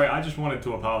 I'm sorry. I just wanted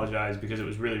to apologize because it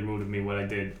was really rude of me what I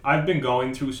did. I've been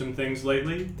going through some things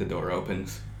lately. The door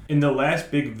opens. In the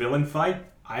last big villain fight,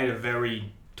 I had a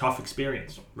very tough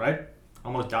experience, right?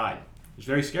 Almost died. It was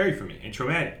very scary for me and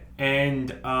traumatic.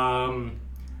 And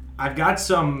I've got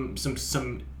some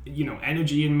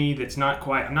energy in me that's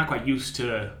I'm not quite used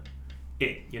to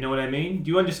it. You know what I mean? Do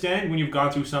you understand when you've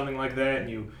gone through something like that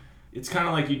and it's kind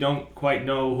of like you don't quite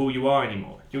know who you are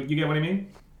anymore. You get what I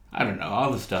mean? I don't know.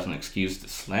 All this doesn't excuse the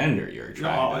slander you're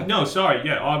trying to... No, sorry.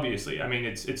 Yeah, obviously. I mean,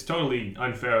 it's totally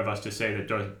unfair of us to say that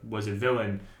Darth was a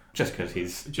villain Just because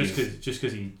he's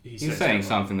he's saying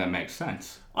something that makes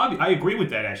sense. I agree with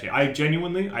that actually. I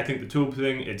think the tube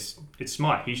thing it's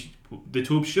smart. The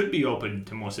tube should be open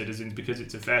to more citizens because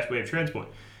it's a fast way of transport.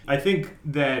 I think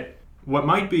that what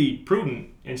might be prudent,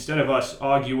 instead of us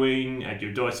arguing at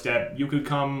your doorstep, you could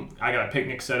come. I got a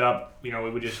picnic set up. We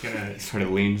were just gonna. He sort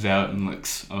of leans out and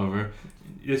looks over.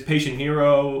 This patient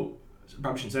hero.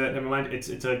 Probably shouldn't say that. Never mind.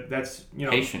 That's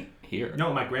Patient hero.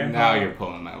 No, my grandpa. Now you're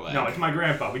pulling my leg. No, it's my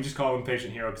grandpa. We just call him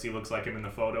Patient Hero because he looks like him in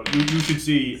the photo. You should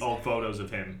see old photos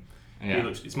of him. Yeah.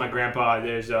 It's my grandpa.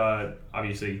 There's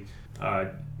obviously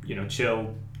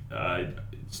Chill,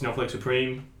 Snowflake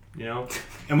Supreme,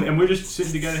 and we're just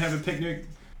sitting together having a picnic.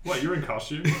 What? You're in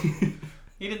costume?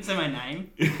 He didn't say my name.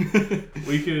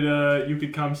 You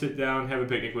could come sit down, have a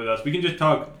picnic with us. We can just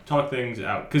talk things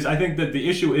out because I think that the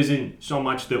issue isn't so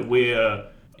much that we're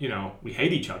we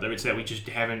hate each other. It's that we just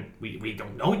we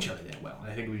don't know each other that well.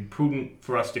 I think it would be prudent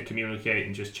for us to communicate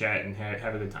and just chat and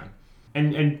have a good time.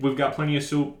 And we've got plenty of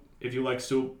soup. If you like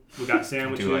soup, we got I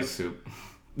sandwiches. do like soup.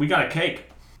 we got a cake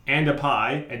and a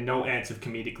pie, and no ants have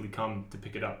comedically come to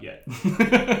pick it up yet.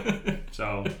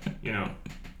 So, you know.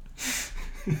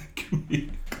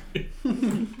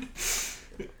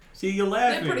 See, you're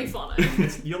laughing. They're pretty funny.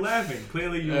 You're laughing.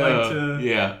 Clearly, you like to.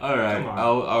 Yeah. All right. Come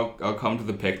on. I'll come to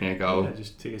the picnic. Yeah,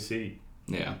 just take a seat.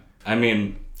 Yeah. I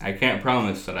mean, I can't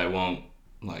promise that I won't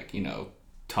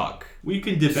talk We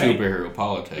can debate. superhero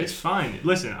politics. It's fine.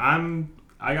 Listen,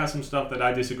 I got some stuff that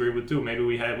I disagree with too. Maybe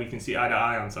we can see eye to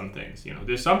eye on some things. You know,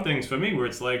 there's some things for me where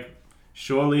it's like,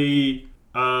 surely,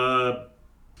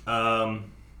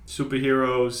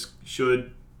 superheroes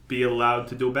should be allowed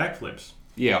to do backflips.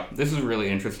 Yeah, this is really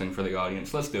interesting for the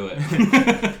audience. Let's do it.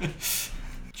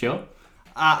 Chill?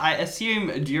 I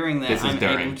assume during that This is I'm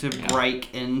during, able to yeah.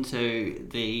 break into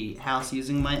the house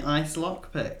using my ice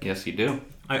lockpick. Yes, you do.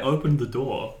 I opened the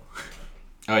door.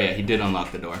 Oh yeah, he did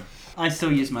unlock the door. I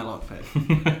still use my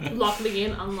lockpick. Lock it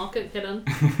again, unlock it,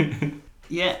 hidden.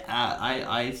 Yeah,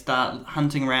 I start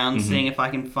hunting around, seeing if I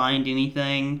can find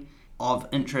anything of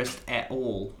interest at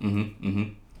all.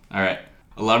 All right.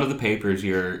 A lot of the papers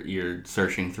you're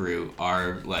searching through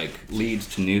are like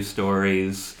leads to news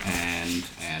stories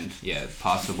and yeah,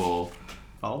 possible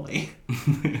Foley.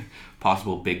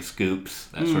 possible big scoops,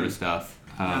 that sort of stuff.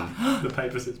 The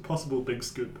paper says possible big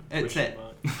scoop. It's Question it.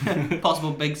 mark.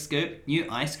 Possible big scoop. New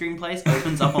ice cream place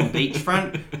opens up on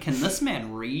beachfront. Can this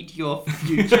man read your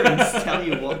future and tell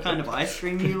you what kind of ice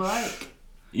cream you like?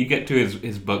 You get to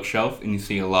his bookshelf and you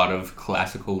see a lot of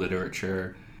classical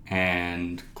literature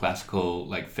and classical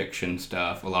like fiction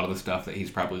stuff. A lot of the stuff that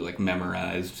he's probably like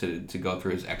memorized to go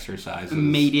through his exercises.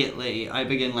 Immediately, I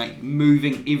begin like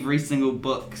moving every single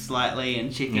book slightly and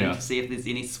checking Yeah. to see if there's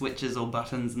any switches or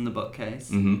buttons in the bookcase.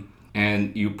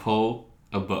 And you pull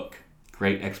a book,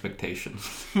 Great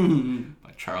Expectations,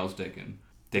 by Charles Dickens.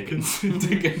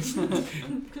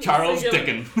 Charles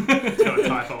Dickens. It's got a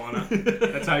typo on it.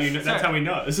 That's how you know. That's how we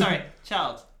know. Sorry,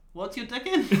 Charles, what's your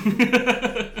dickin'?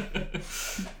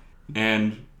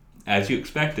 And as you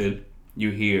expected,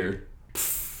 you hear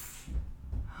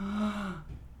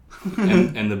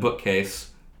and the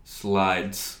bookcase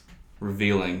slides,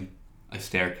 revealing a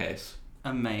staircase.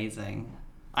 Amazing.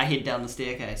 I head down the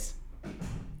staircase.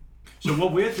 So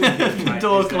what we're thinking The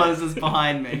door closes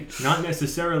behind me. not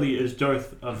necessarily is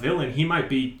Darth a villain. He might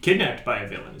be kidnapped by a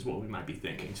villain, is what we might be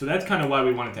thinking. So that's kind of why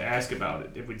we wanted to ask about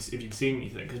it, if you'd seen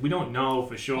anything, because we don't know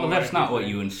for sure. Well, that's not what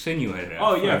you insinuated.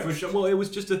 Oh yeah, for sure. Well, it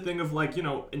was just a thing of like, you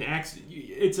know, an accident.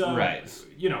 It's a Right.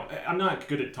 You know, I'm not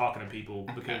good at talking to people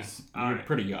because You're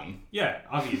pretty young. yeah,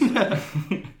 obviously.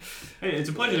 Hey, it's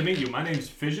a pleasure to meet you. My name's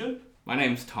Fisher. My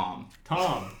name's Tom.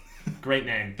 Tom. Great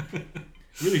name.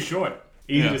 Really short.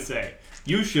 Easy Yeah. to say.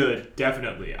 You should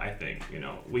definitely, I think,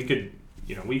 we could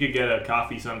get a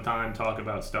coffee sometime, talk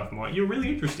about stuff more. You're really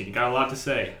interesting. You got a lot to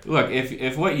say. Look,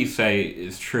 if what you say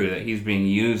is true, that he's being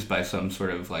used by some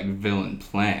sort of like villain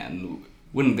plan,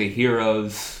 wouldn't the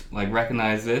heroes like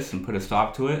recognize this and put a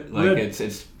stop to it? Like Well,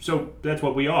 it's. So that's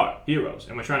what we are, heroes,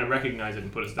 and we're trying to recognize it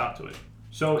and put a stop to it.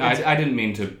 So it's, I didn't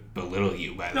mean to belittle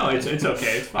you by no, that. it's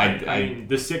okay. It's fine. I I- mean,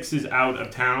 the Six is out of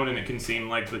town, and it can seem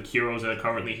like the heroes are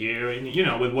currently here. And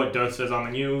with what Darth says on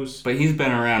the news. But he's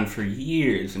been around for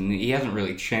years, and he hasn't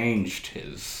really changed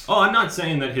his. Oh, I'm not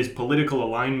saying that his political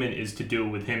alignment is to do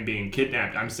with him being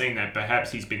kidnapped. I'm saying that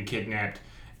perhaps he's been kidnapped,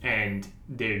 and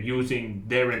they're using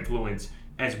their influence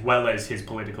as well as his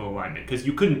political alignment. Because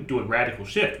you couldn't do a radical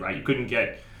shift, right? You couldn't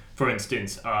get, for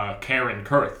instance, Karen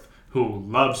Kurth, who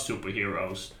loves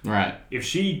superheroes. Right. If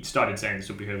she started saying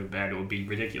superheroes are bad, it would be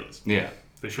ridiculous. Yeah.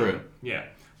 For True. sure. Yeah.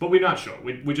 But we're not sure.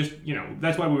 We're just,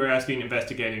 that's why we were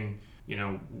investigating,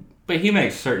 But he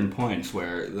makes certain points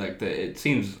where, like, it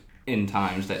seems in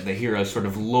times that the heroes sort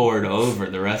of lord over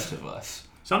the rest of us.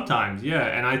 sometimes, yeah.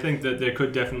 And I think that there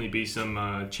could definitely be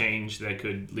some change that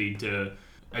could lead to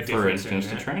a For difference in instance,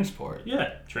 the that. transport.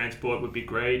 Yeah, transport would be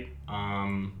great.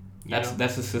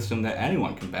 That's a system that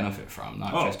anyone can benefit from,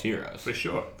 not just heroes. For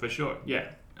sure. Yeah.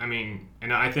 I mean,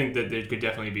 and I think that there could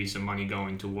definitely be some money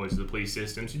going towards the police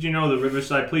systems. Did you know the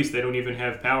Riverside Police, they don't even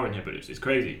have power inhibitors? It's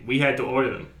crazy. We had to order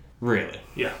them. Really?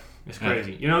 Yeah, it's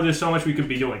crazy. There's so much we could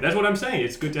be doing. That's what I'm saying.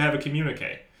 It's good to have a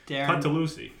communique. Darren. Cut to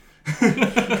Lucy.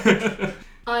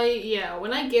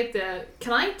 When I get there,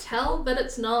 can I tell that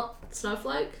it's not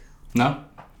Snowflake? No?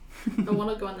 I want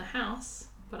to go in the house,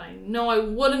 but I know I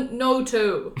wouldn't know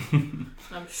to.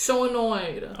 I'm so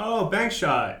annoyed. Oh,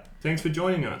 Bankshot. Thanks for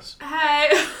joining us.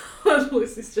 Hey,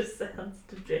 Lucy just sounds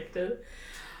dejected.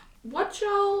 What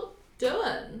y'all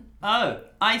doing? Oh,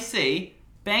 I see.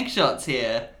 Bankshot's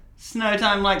here. Snow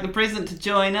time like the present to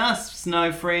join us,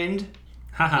 Snow friend.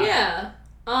 Haha. Yeah.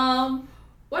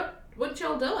 What What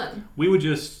y'all doing? We were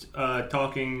just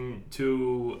talking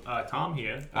to Tom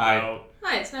here about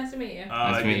Hi, it's nice to meet you.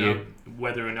 Nice to meet you.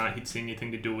 whether or not he'd seen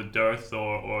anything to do with Dearth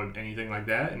or anything like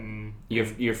that. And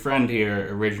Your friend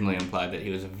here originally implied that he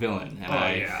was a villain, and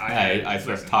I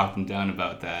sort of talked him down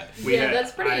about that.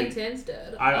 That's pretty intense, dude.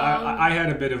 I had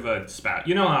a bit of a spout.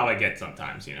 You know how I get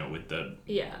sometimes, with the...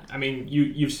 Yeah. I mean,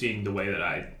 you've seen the way that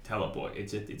I teleport.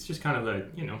 It's just kind of a,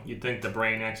 you'd think the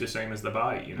brain acts the same as the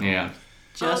body, Yeah.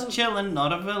 Just chilling,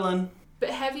 not a villain. But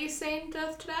have you seen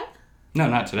Death today? No,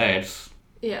 not today.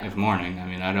 Yeah. It's morning. I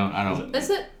mean, I don't. Is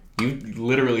it? You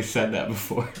literally said that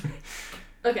before.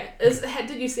 Okay.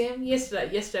 Did you see him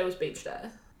yesterday? Yesterday was beach day.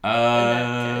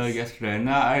 Yesterday.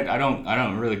 No, I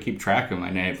don't really keep track of my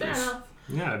neighbors. Fair enough.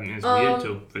 Yeah, I mean, it's weird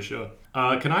too, for sure.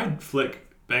 Can I flick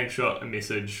Bankshot a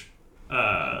message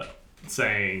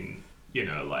saying,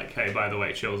 like, hey, by the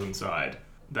way, Chill's inside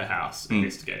the house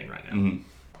investigating right now? Mm-hmm.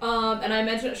 And I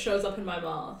imagine it shows up in my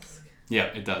mask. Yeah,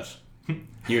 it does.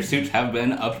 Your suits have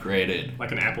been upgraded.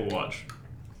 Like an Apple Watch.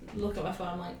 Look at my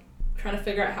phone, like, trying to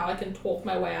figure out how I can talk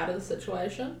my way out of the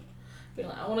situation. Being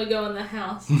like, I want to go in the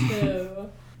house too.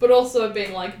 But also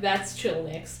being like, that's Chill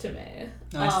next to me.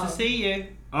 Nice to see you.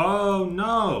 Oh,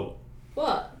 no.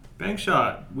 What?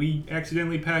 Bankshot, we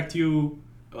accidentally packed you,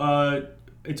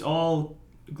 it's all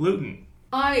gluten.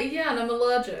 And I'm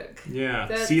allergic. Yeah,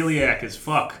 That's- celiac as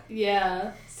fuck.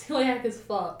 Yeah, celiac as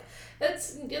fuck.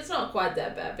 It's not quite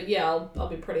that bad, but yeah, I'll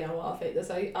be pretty unwell if I eat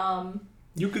this.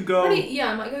 You could go...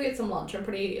 I might go get some lunch. I'm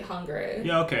pretty hungry.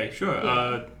 Yeah, okay, sure.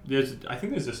 Yeah. I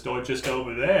think there's a store just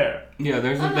over there. Yeah,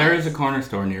 there is a corner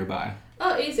store nearby.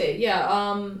 Oh, easy. Yeah.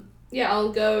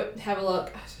 I'll go have a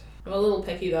look. I'm a little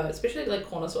picky though, especially like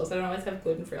corner stores. They don't always have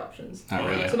gluten-free options. Oh,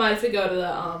 really? So I might have to go to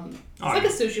the it's like a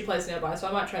sushi place nearby, so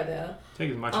I might try there.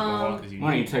 Take as much of a walk as you Why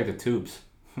don't you need. take the tubes?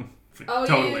 Oh,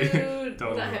 Totally. you're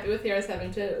Totally. not happy with heroes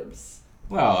having tubes?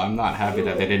 Well, I'm not happy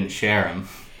that they didn't share them.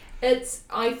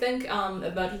 I think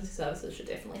emergency services should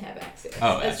definitely have access.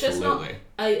 Oh, it's absolutely.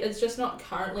 It's just not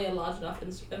currently a large enough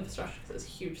infrastructure because it's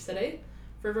a huge city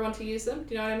for everyone to use them.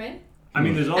 Do you know what I mean? I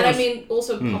mean, there's And always...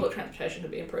 also public transportation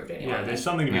could be improved anyway. Yeah, there's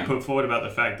something to be Yeah. put forward about the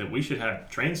fact that we should have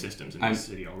train systems in I'm- this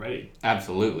city already.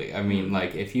 Absolutely. I mean,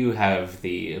 like, if you have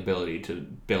the ability to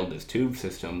build this tube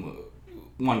system,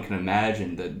 one can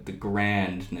imagine the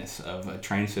grandness of a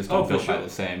train system Oh, for built by sure. the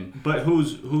same... But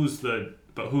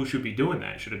who should be doing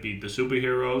that? Should it be the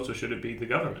superheroes or should it be the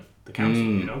government, the council?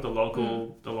 The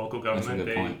local That's a government.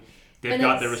 good point. They've And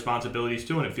got their it's- responsibilities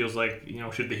too, and it feels like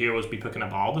should the heroes be picking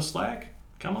up all the slack?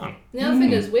 Come on. The other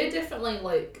thing is, we're definitely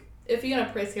like, if you're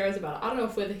gonna press heroes about it, I don't know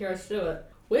if we're the heroes to do it.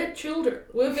 We're children.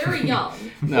 We're very young.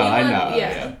 No, I know,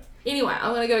 yeah. Anyway,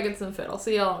 I'm gonna go get some food. I'll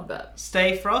see y'all in a bit.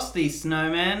 Stay frosty,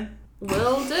 snowman.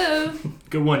 Will do.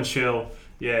 Good one, Chill.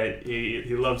 Yeah, he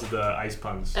loves the ice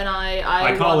puns. And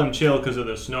I call him Chill because of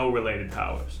the snow-related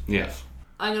powers. Yes.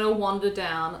 I'm gonna wander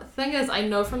down. Thing is, I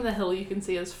know from the hill you can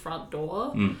see his front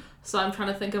door. So I'm trying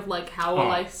to think of like how will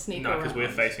I sneak No, around. because we're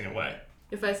facing away.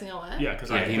 You're facing away? Yeah, because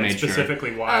Yeah, he that's made sure.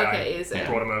 specifically why Okay, I easy.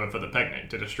 brought him over for the picnic,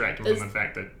 to distract him Is- from the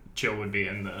fact that Chill would be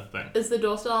in the thing. Is the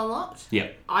door still unlocked? Yeah.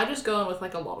 I just go in with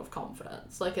like a lot of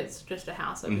confidence. Like it's just a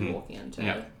house I'd be walking into.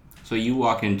 Yeah. So you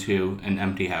walk into an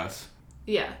empty house.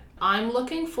 Yeah. I'm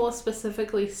looking for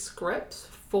specifically scripts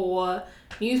for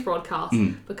news broadcasts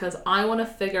because I want to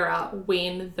figure out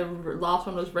when the last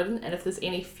one was written and if there's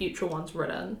any future ones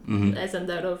written, as in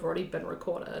that have already been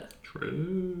recorded.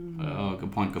 True. Oh,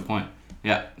 good point.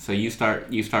 Yeah. So you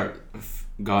start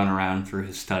going around through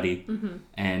his study,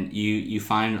 and you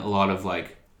find a lot of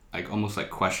like almost like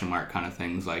question mark kind of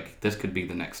things, like this could be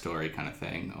the next story kind of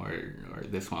thing, or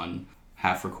this one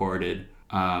half recorded,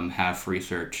 half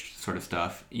researched sort of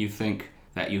stuff. You think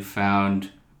that you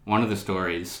found one of the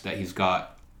stories that he's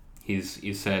got.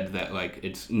 You said that like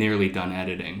it's nearly done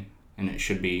editing and it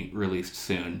should be released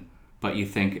soon, but you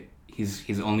think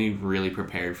he's only really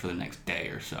prepared for the next day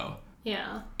or so.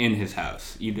 Yeah. In his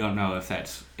house. You don't know if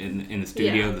that's in the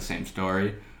studio, Yeah. the same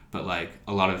story, but like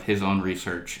a lot of his own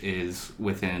research is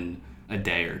within a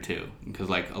day or two, because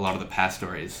like a lot of the past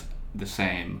stories, the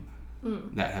same,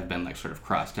 that have been like sort of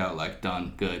crossed out, like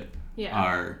done, good, Yeah.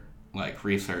 are like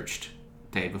researched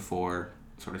day before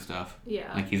sort of stuff.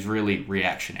 Yeah. Like he's really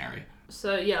reactionary.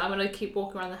 So yeah, I'm gonna keep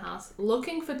walking around the house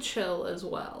looking for Chill as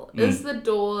well. Is the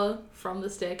door from the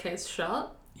staircase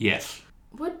shut? Yes.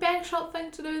 Would Bankshot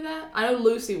think to do that? I know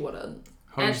Lucy wouldn't.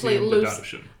 Actually, Holmesian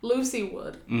deduction. Lucy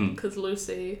would, because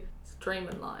Lucy's dream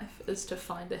in life is to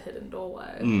find a hidden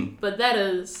doorway. But that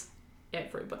is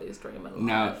everybody's dream in life.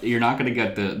 Now you're not gonna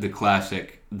get the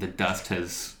classic. The dust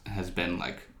has been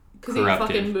like Because he corrupted.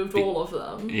 fucking moved all of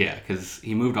them. Yeah, because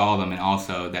he moved all of them, and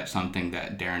also that's something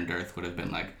that Darren Dirth would have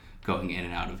been like going in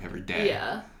and out of every day.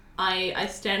 Yeah. I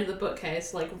stand at the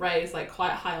bookcase, like raised like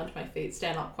quite high onto my feet,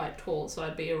 stand up quite tall, so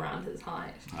I'd be around his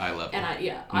height. Eye level. And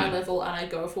eye level, and I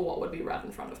go for what would be right in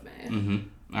front of me.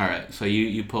 Mm-hmm. All right, so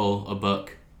you pull a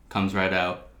book, comes right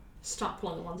out. Start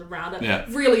pulling the ones around it. Yeah.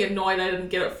 Really annoyed I didn't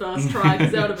get it first try,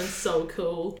 because that would have been so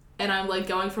cool. And I'm like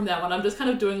going from that one, I'm just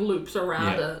kind of doing loops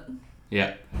around it.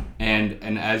 Yeah,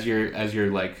 and as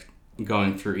you're like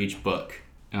going through each book,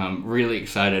 really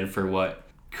excited for what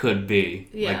could be.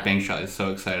 Yeah. Like Bangshot is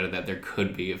so excited that there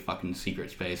could be a fucking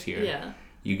secret space here. Yeah.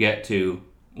 You get to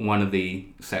one of the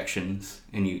sections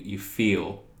and you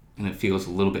feel, and it feels a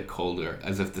little bit colder,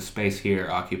 as if the space here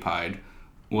occupied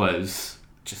was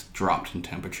just dropped in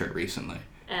temperature recently.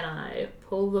 And I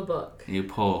pull the book. You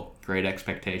pull Great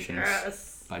Expectations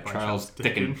Yes. by Charles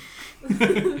Dickens.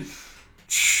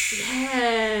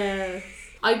 Yes.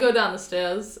 I go down the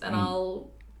stairs and I'll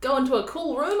go into a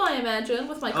cool room, I imagine,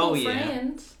 with my cool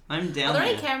friend. I'm down Are there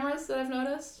there. any cameras that I've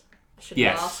noticed? I shouldn't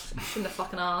Yes. have asked. I shouldn't have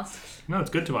fucking asked. No, it's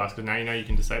good to ask because now you know you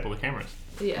can disable the cameras.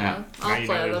 Yeah. Yeah. Now I'll you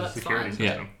know play them, there's a it's security fine.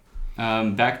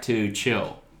 system. Back to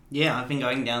Chill. Yeah, I've been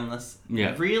going down this.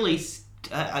 Yeah. Really,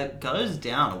 it goes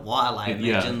down a while. I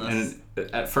imagine this.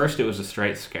 And at first it was a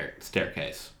straight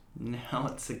staircase. Now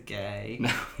it's a gay.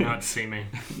 Now it's see me.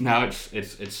 Now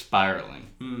it's spiraling.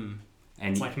 Hmm.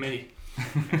 And It's like me.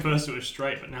 At first it was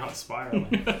straight, but now it's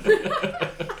spiraling.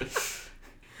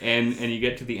 and you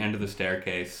get to the end of the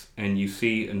staircase and you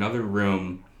see another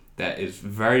room that is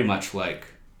very much like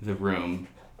the room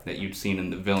that you'd seen in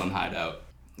the villain hideout.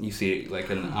 You see like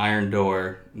an iron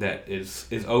door that is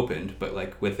opened, but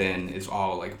like within is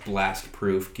all like blast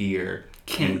proof gear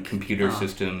and computer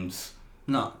systems.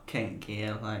 Not kinky,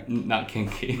 like. Not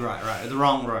kinky. Right. The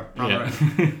wrong room.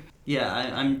 Room. Yeah,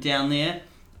 I'm down there.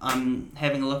 I'm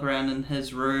having a look around in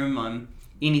his room.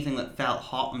 Anything that felt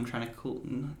hot, I'm trying to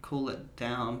cool it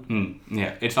down.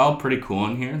 Yeah, it's all pretty cool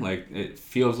in here. Like, it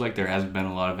feels like there hasn't been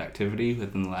a lot of activity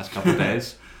within the last couple of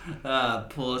days.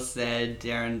 Poor sad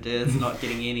Darren Dirth not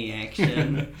getting any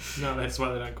action. No, that's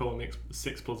why they don't call him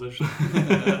sixth position.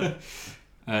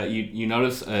 You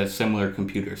notice a similar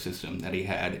computer system that he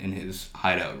had in his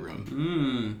hideout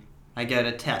room. I go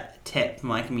to tap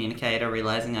my communicator,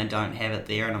 realizing I don't have it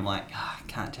there, and I'm like, I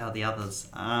can't tell the others.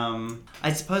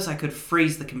 I suppose I could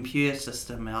freeze the computer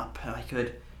system up. I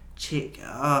could check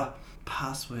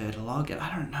password, login.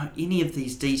 I don't know any of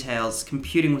these details.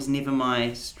 Computing was never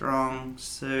my strong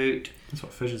suit. That's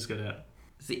what Fish is good at.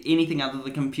 Is there anything other than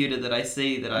the computer that I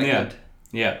see that I could...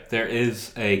 Yeah, there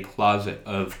is a closet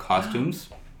of costumes.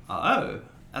 Oh,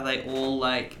 are they all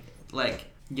like,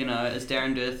 you know, is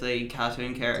Darren Dirth a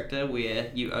cartoon character where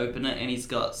you open it and he's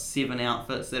got 7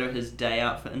 outfits that are his day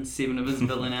outfit and 7 of his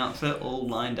villain outfit all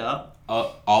lined up?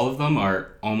 All of them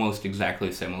are almost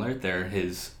exactly similar. They're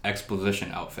his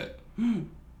exposition outfit.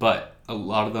 But a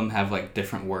lot of them have like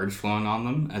different words flowing on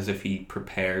them, as if he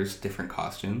prepares different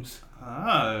costumes.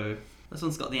 Oh, this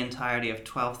one's got the entirety of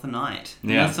 12th Night.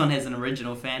 And Yeah. this one has an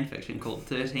original fan fiction called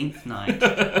 13th Night.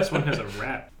 This one has a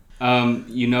rap.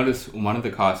 You notice one of the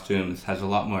costumes has a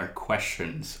lot more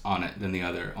questions on it than the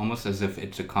other, almost as if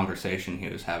it's a conversation he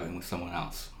was having with someone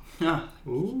else. Ah,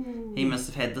 Ooh. he must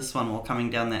have had this one while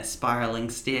coming down that spiraling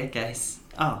staircase.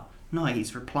 Oh, no,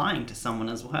 he's replying to someone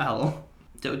as well.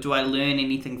 Do I learn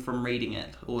anything from reading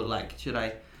it? Or, like, should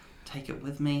I take it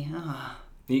with me? Ah.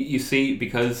 You see,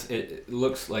 because it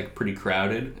looks like pretty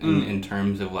crowded in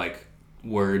terms of like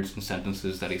words and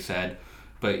sentences that he said,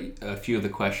 but a few of the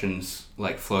questions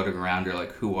like floating around are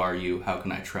like, who are you? How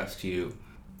can I trust you?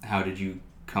 How did you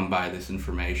come by this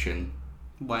information?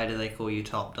 Why do they call you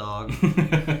top dog?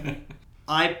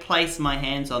 I place my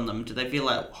hands on them. Do they feel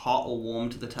like hot or warm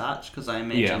to the touch? Because I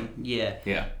imagine,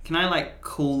 yeah. Can I like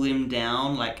cool them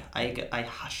down? Like I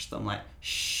hush them, like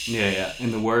shh. Yeah.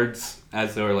 And the words,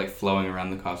 as they were like flowing around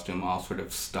the costume, all sort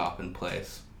of stop in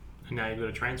place. And now you've got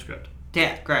a transcript.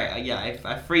 Yeah, great.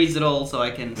 I freeze it all so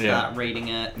I can start reading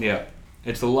it. Yeah,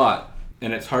 it's a lot,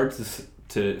 and it's hard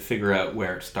to figure out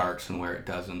where it starts and where it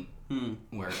doesn't,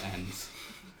 where it ends.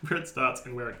 Where it starts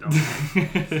and where it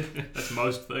doesn't. That's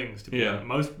most things. To be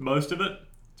honest. Most of it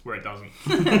is where it doesn't.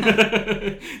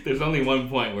 There's only one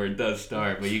point where it does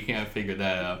start, but you can't figure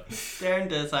that out. Darren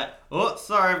does like, oh,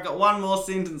 sorry, I've got one more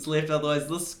sentence left, otherwise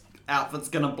this outfit's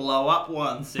gonna blow up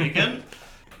 1 second.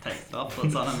 Takes it off,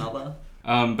 puts on another.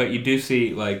 But you do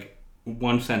see, like,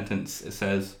 one sentence, it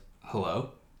says,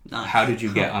 hello? Nice. How did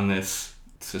you get on this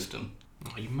system?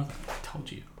 Oh, you mother... I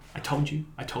told you. I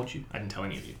didn't tell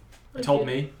any of you. You told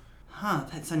me. Huh,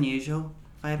 that's unusual.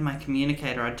 If I had my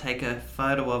communicator, I'd take a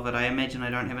photo of it. I imagine I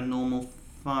don't have a normal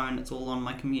phone. It's all on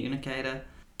my communicator.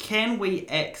 Can we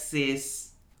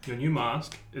access... Your new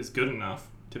mask is good enough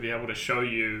to be able to show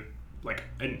you like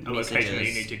a location that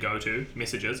you need to go to,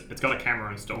 messages. It's got a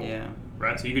camera installed,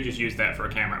 right? So you could just use that for a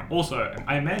camera. Also,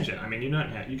 I imagine, I mean,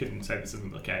 you can say this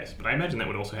isn't the case, but I imagine that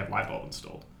would also have light bulb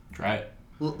installed. Try it.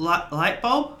 Light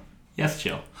bulb? Yes,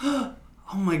 chill.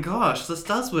 Oh my gosh, this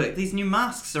does work. These new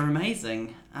masks are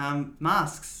amazing.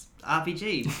 Masks,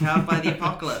 RPG, powered by the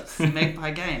apocalypse,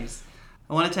 Magpie Games.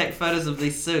 I want to take photos of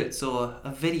these suits, or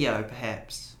a video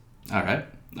perhaps. Alright,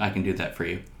 I can do that for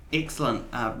you. Excellent.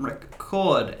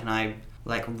 Record, and I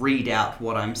read out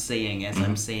what I'm seeing as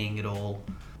I'm seeing it all,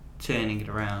 turning it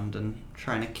around and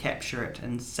trying to capture it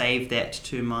and save that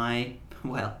to my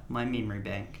memory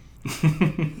bank.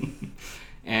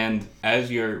 And as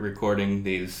you're recording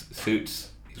these suits,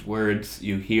 these words,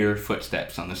 you hear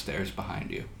footsteps on the stairs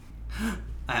behind you.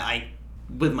 I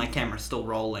with my camera still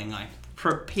rolling, I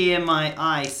prepare my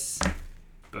ice.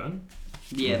 Burn?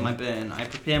 Yeah, my burn. I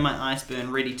prepare my ice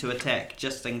burn ready to attack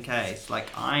just in case.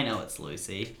 I know it's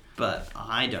Lucy, but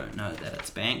I don't know that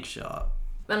it's Bankshot.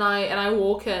 And I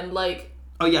walk in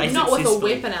Oh yeah, I not with a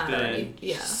successfully weapon out or burn. anything.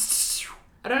 Yeah.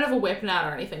 I don't have a weapon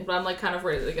out or anything, but I'm kind of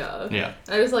ready to go. Yeah.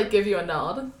 And I just give you a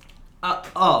nod. I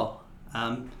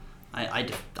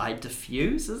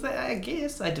diffuse, is that, I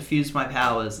guess? I diffuse my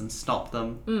powers and stop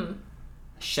them.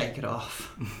 Shake it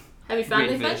off. Have you found Red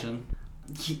anything? version.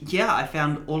 Yeah, I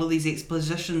found all of these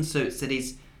exposition suits that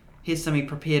here's something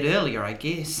prepared earlier, I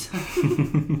guess.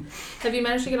 Have you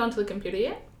managed to get onto the computer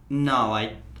yet? No,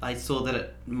 I saw that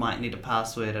it might need a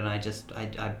password and I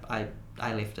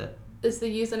left it. Is the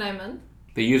username in?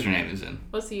 The username is in.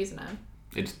 What's the username?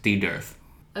 It's DDirth.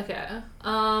 Okay.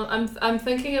 I'm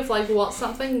thinking of what's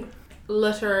something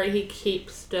literary he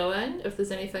keeps doing. If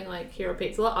there's anything he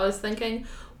repeats a lot. I was thinking,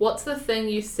 what's the thing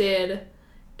you said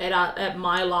at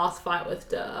my last fight with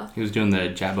Durr? He was doing the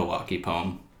Jabberwocky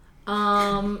poem.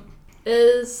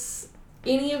 Is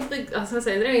any of the is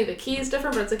there any of the keys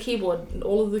different? But it's a keyboard. And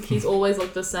all of the keys always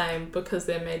look the same because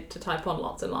they're made to type on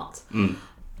lots and lots.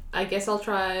 I guess I'll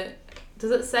try. Does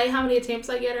it say how many attempts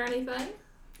I get or anything?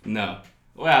 No.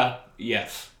 Well,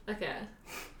 yes. Okay.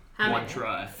 How One many?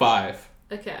 try. 5.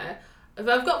 Okay. If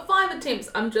I've got 5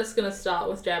 attempts, I'm just gonna start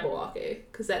with Jabberwocky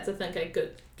because that's a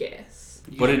good guess.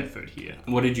 You What get did- a food here.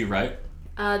 What did you write?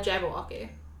 Jabberwocky.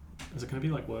 Is it going to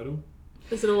be like Wordle?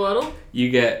 Is it a wordle?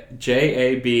 You get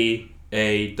JABAW,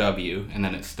 and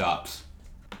then it stops.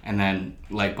 And then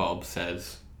Lightbulb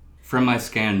says, "From my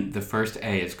scan, the first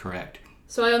A is correct."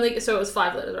 So it was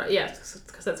 5 letters, right? Yeah,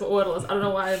 because that's what wordle is. I don't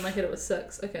know why in my head it was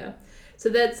 6. Okay. So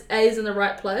that's A's in the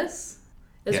right place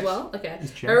as Yes. well? Okay.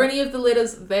 Is Jabber- Are any of the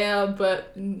letters there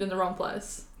but in the wrong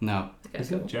place? No. Okay,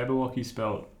 Isn't cool. Jabberwocky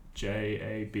spelled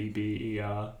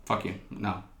Jabber? Fuck you.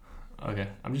 No. Okay,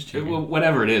 I'm just checking.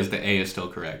 Whatever it is, the A is still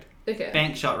correct. Okay.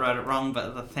 Bankshot wrote it wrong,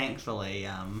 but thankfully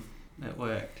it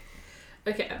worked.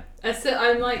 Okay.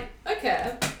 I'm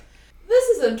okay. This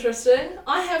is interesting.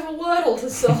 I have a wordle to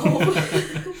solve.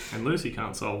 And Lucy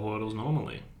can't solve Wordles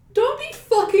normally. Don't be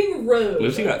fucking rude.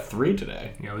 Lucy got 3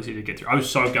 today. Yeah, Lucy did get through. I was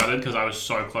so gutted because I was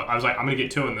so close. I was like, I'm going to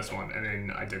get 2 in this one, and then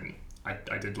I didn't. I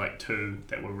did 2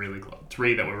 that were really close.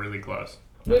 3 that were really close.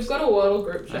 We've got a wordle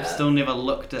group chat. I've still never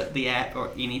looked at the app or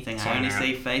anything. It's I not only an app.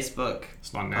 see Facebook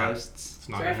It's not an app. posts. It's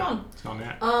not Very an app. fun. It's not an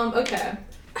app. Okay.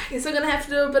 I guess I'm gonna have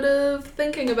to do a bit of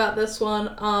thinking about this one.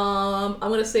 I'm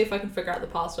gonna see if I can figure out the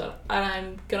password, and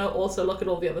I'm gonna also look at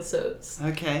all the other suits.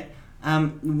 Okay.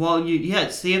 While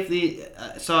see if the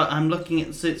so I'm looking at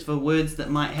the suits for words that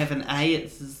might have an A.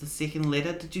 It's the second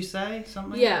letter. Did you say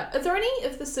something? Yeah. Are there any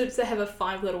of the suits that have a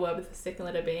 5-letter word with the second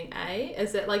letter being A?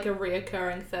 Is that a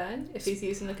reoccurring thing if he's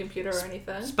using the computer or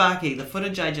anything? Sparky, the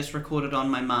footage I just recorded on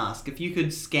my mask. If you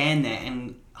could scan that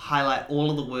and highlight all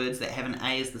of the words that have an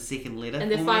A as the second letter. And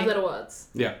they're for me. 5-letter words.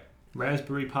 Yeah.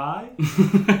 Raspberry Pi?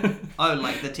 Oh,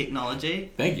 like the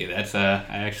technology. Thank you. That's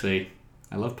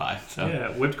I love pie. So. Yeah,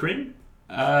 whipped cream?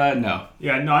 No.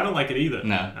 Yeah, no, I don't like it either.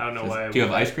 No. I don't know why. Do you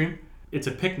have ice cream? It's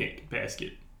a picnic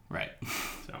basket. Right.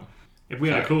 So, if we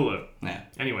had a Sorry. cooler. Yeah.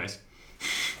 Anyways.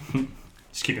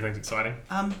 Just keeping things exciting.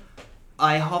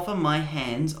 I hover my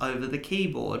hands over the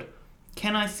keyboard.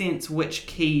 Can I sense which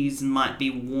keys might be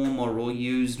warmer or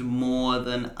used more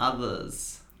than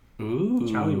others? Ooh.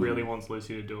 Charlie really wants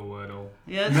Lucy to do a Wordle.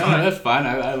 Yeah, No, that's fine.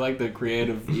 I like the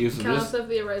creative use of Can I this. also have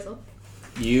the eraser?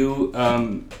 You,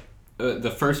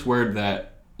 the first word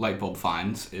that Lightbulb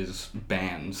finds is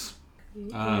bands.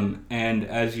 And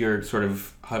as you're sort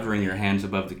of hovering your hands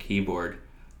above the keyboard,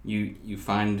 you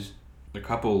find a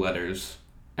couple letters.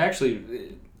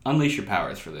 Actually, unleash your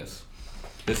powers for this.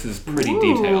 This is pretty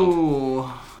detailed. Ooh.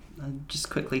 I'm just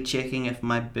quickly checking if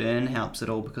my burn helps at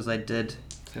all because I did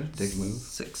Is that a dick move?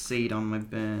 succeed on my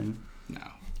burn. No.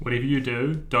 Whatever you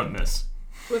do, don't miss.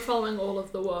 We're following all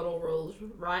of the Wordle rules,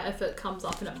 right? If it comes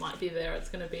up and it might be there, it's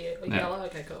going to be a yellow.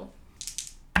 Okay, cool.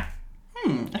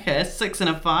 Okay, a 6 and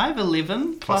a 5,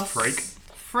 11. Plus freak.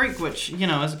 Freak, which, you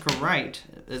know, is great,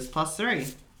 is plus 3.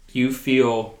 You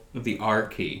feel the R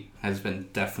key has been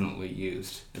definitely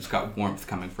used. It's got warmth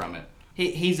coming from it.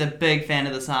 He's a big fan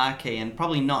of this R key, and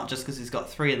probably not just because he's got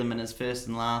 3 of them in his first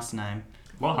and last name.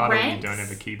 Well, harder when you Ranks? don't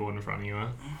have a keyboard in front of you, huh?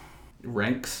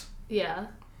 Ranks? Yeah.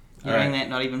 You're Alright. doing that,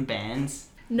 not even bands.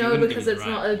 No, wouldn't because be it's right,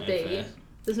 not a to be B. fair.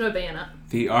 There's no B in it.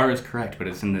 The R is correct, but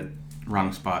it's in the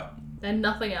wrong spot. And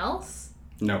nothing else?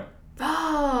 No.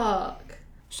 Fuck.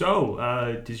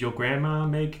 So, does your grandma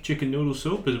make chicken noodle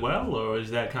soup as well, or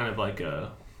is that kind of like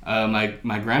a...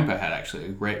 My grandpa had actually a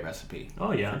great recipe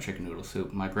Oh, yeah. for chicken noodle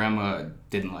soup. My grandma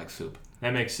didn't like soup.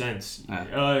 That makes sense.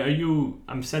 Yeah.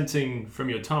 I'm sensing from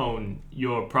your tone,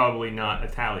 you're probably not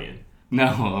Italian. No,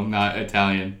 I'm not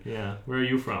Italian. Yeah. Where are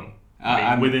you from?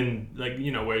 I'm- within, like,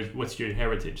 you know, what's your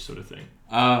heritage sort of thing?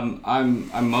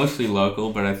 I'm mostly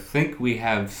local, but I think we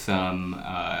have some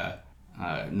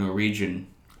Norwegian.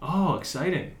 Oh,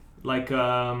 exciting. Like,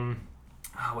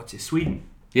 what's it? Sweden.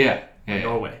 Yeah, yeah.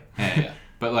 Norway. Yeah.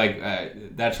 But like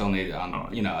that's only on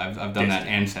I've done that Distant.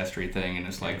 ancestry thing and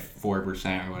it's like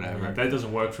 4% or whatever. That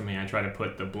doesn't work for me. I try to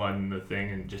put the blood in the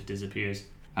thing and it just disappears.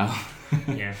 Oh,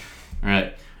 Yeah.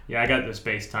 right. Yeah, I got the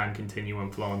space-time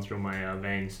continuum flowing through my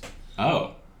veins.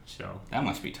 Oh, So that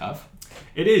must be tough.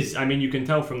 it is. I mean, you can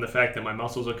tell from the fact that my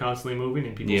muscles are constantly moving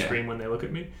and people Yeah. scream when they look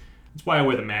at me. That's why I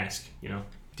wear the mask. You know.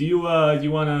 Do you want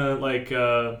to like?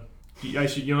 I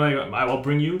should. You know, like, I will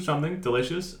bring you something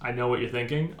delicious. I know what you're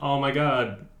thinking. Oh my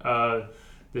God.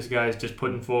 This guy's just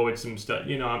putting forward some stuff.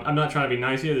 You know, I'm not trying to be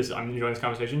nice here. I'm enjoying this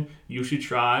conversation. You should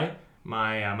try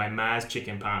my my Maz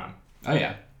chicken parm. Oh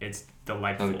yeah, It's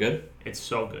delightful. is it good? It's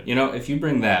so good. You know, if you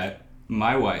bring that,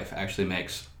 my wife actually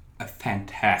makes a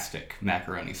fantastic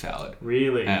macaroni salad.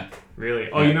 Really, Yeah. really.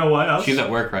 Oh, Yeah. you know what else? She's at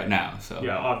work right now, so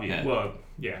Yeah, obvious. Yeah. Well,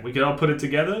 yeah, we could all put it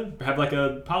together. Have like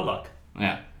a potluck.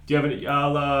 yeah. Do you have any?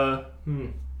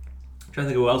 I'm trying to think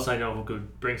of who else I know who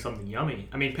could bring something yummy.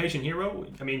 I mean, patient hero.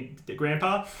 I mean, the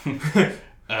grandpa.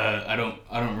 I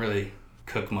don't really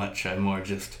cook much. I'm more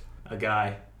just A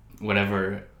guy.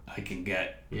 whatever I can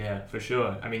get. Yeah, for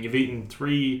sure. I mean, you've eaten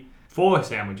 4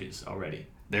 sandwiches already.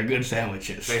 They're good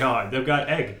sandwiches. They are. They've got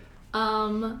egg.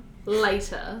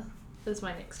 Later is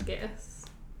my next guess.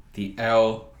 The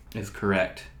L is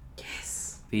correct.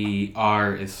 Yes. The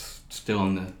R is still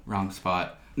in the wrong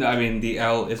spot. No, I mean the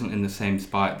L isn't in the same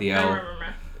spot. The L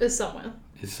It's somewhere.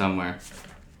 is somewhere,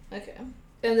 Okay.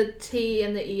 And the T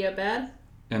and the E are bad?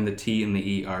 and the T and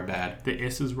the E are bad. The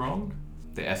S is wrong.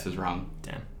 The S is wrong.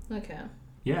 Damn. Okay.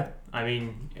 Yeah, I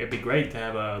mean, it'd be great to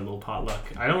have a little potluck.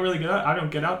 I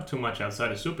don't get out too much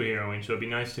outside of superheroing, so it'd be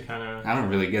nice to kind of. I don't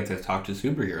really get to talk to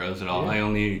superheroes at all.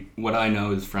 Yeah. What I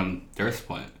know is from Durst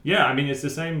Point. Yeah, I mean, it's the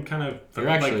same kind of. You're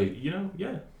actually- like, you know,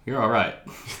 yeah. You're all right.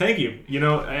 Thank you. You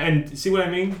know, and see what I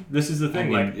mean? This is the I thing,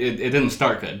 mean, like. it didn't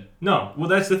start good. No, well,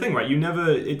 that's the thing, right? You never.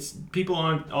 It's people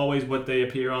aren't always what they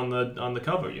appear on the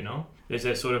cover. You know, there's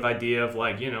that sort of idea of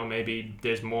like, you know, maybe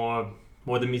there's more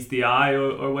than meets the eye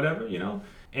or whatever. You know,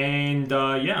 and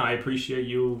yeah, I appreciate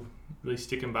you really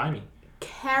sticking by me.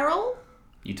 Carol?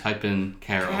 You type in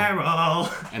Carol, Carol.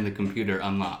 and the computer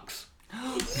unlocks.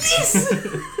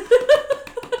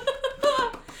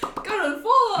 Good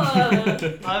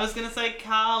forward! I was gonna say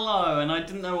Carlo, and I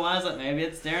didn't know why. I was like, maybe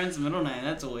it's Darren's middle name.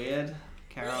 That's weird.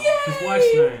 Carol. His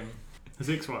wife's name. His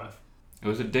ex-wife. It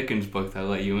was a Dickens book that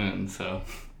let you in, so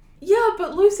Yeah,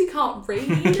 but Lucy can't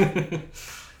read.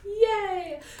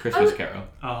 Yay! Christmas Oh. Carol.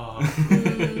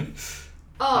 Oh.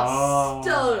 Oh,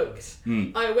 stoked!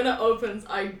 Hmm. When it opens,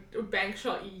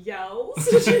 Bankshot yells.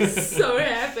 She's so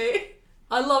happy.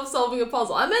 I love solving a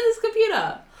puzzle. I'm in this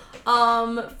computer.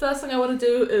 First thing I want to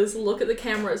do is look at the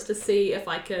cameras to see if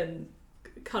I can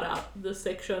cut out this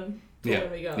section. Yeah,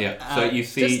 There we go. yeah. So you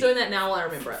see, Just doing that now while I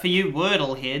remember For it. you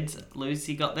Wordle heads,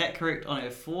 Lucy got that correct on her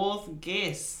 4th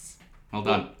guess. well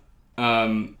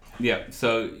done. Yeah.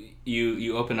 So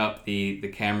you open up the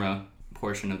camera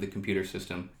portion of the computer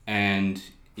system, and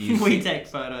you We see, take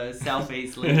photos,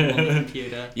 selfies, leave them on the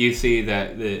computer. you see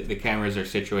that the cameras are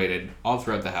situated all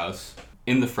throughout the house,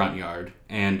 in the front yard,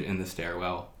 and in the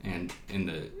stairwell, and in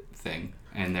the thing,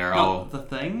 and they're all Not the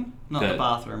thing? Not The- the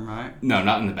bathroom, right? no,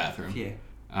 not in the bathroom.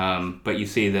 Yeah. But you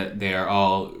see that they are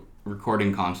all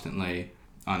recording constantly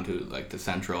onto like the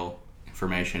central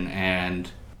information, and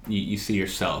you see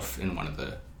yourself in one of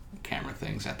the camera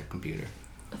things at the computer.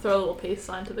 throw a little peace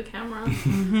sign to the camera.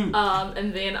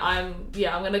 And then I'm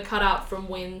gonna cut out from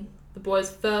when the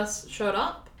boys first showed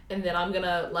up, and then I'm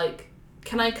gonna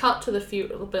can I cut to the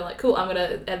future? It'll be like, cool, I'm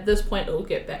gonna, at this point, it'll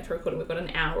get back to recording. We've got an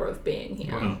hour of being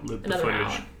here. Loop the Another footage.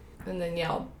 hour. And then,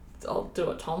 I'll do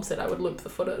what Tom said. I would loop the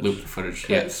footage. Loop the footage.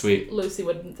 Yeah, 'Cause sweet. Lucy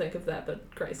wouldn't think of that, but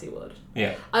Gracie would.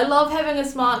 Yeah. I love having a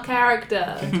smart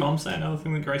character. Can Tom say another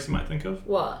thing that Gracie might think of?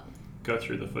 What? Go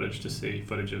through the footage to see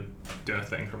footage of Dirth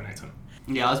thing from an atom.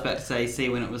 Yeah, I was about to say, see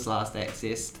when it was last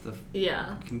accessed, the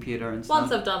Yeah. computer and stuff.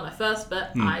 Once I've done my first bit,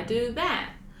 I do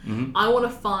that. Mm-hmm. I want to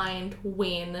find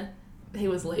when he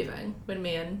was leaving, when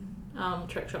me and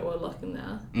Trickshot were looking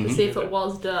there, to see if it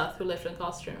was Dirth who left in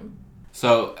costume.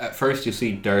 So at first you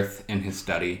see Dirth in his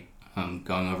study,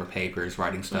 going over papers,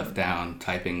 writing stuff down,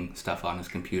 typing stuff on his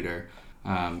computer,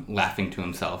 laughing to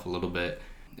himself a little bit,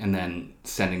 and then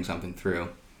sending something through.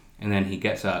 And then he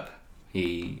gets up,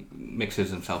 he mixes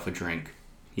himself a drink.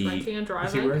 Drinking and driving.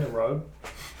 Is he wearing a robe?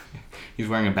 He's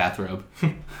wearing a bathrobe.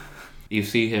 You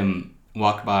see him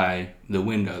walk by the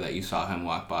window that you saw him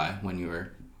walk by when you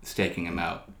were staking him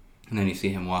out. And then you see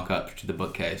him walk up to the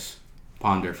bookcase,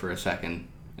 ponder for a second,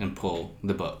 and pull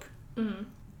the book. Mm-hmm.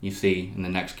 You see in the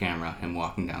next camera him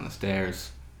walking down the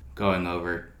stairs, going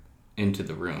over into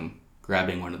the room,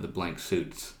 grabbing one of the blank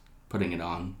suits, putting it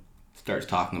on, starts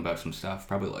talking about some stuff,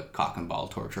 probably like cock and ball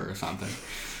torture or something.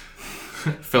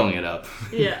 Filling it up.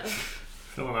 Yeah.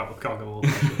 Filling out with cock and ball.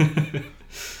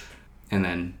 And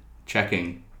then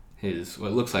checking his,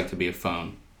 what looks like to be a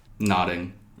phone,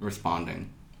 nodding,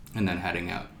 responding, and then heading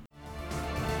out.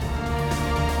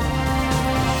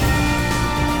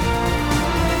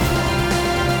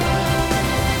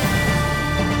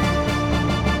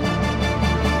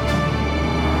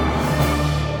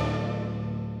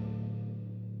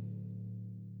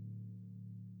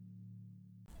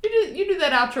 You do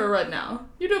that outro right now.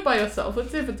 You do it by yourself.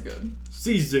 Let's see if it's good.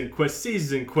 Season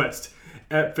Quest.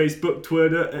 At Facebook,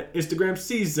 Twitter, and Instagram,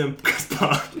 Season Quest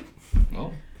Pod.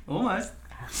 Oh. Almost.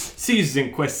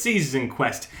 Season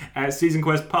Quest. At Season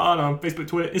Quest Pod on Facebook,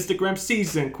 Twitter, Instagram,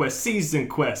 Season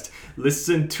Quest.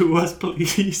 Listen to us,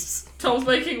 please. Tom's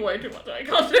making way too much eye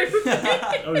contact with me.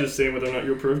 I was just saying whether or not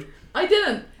you approved. I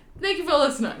didn't. Thank you for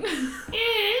listening.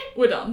 We're done.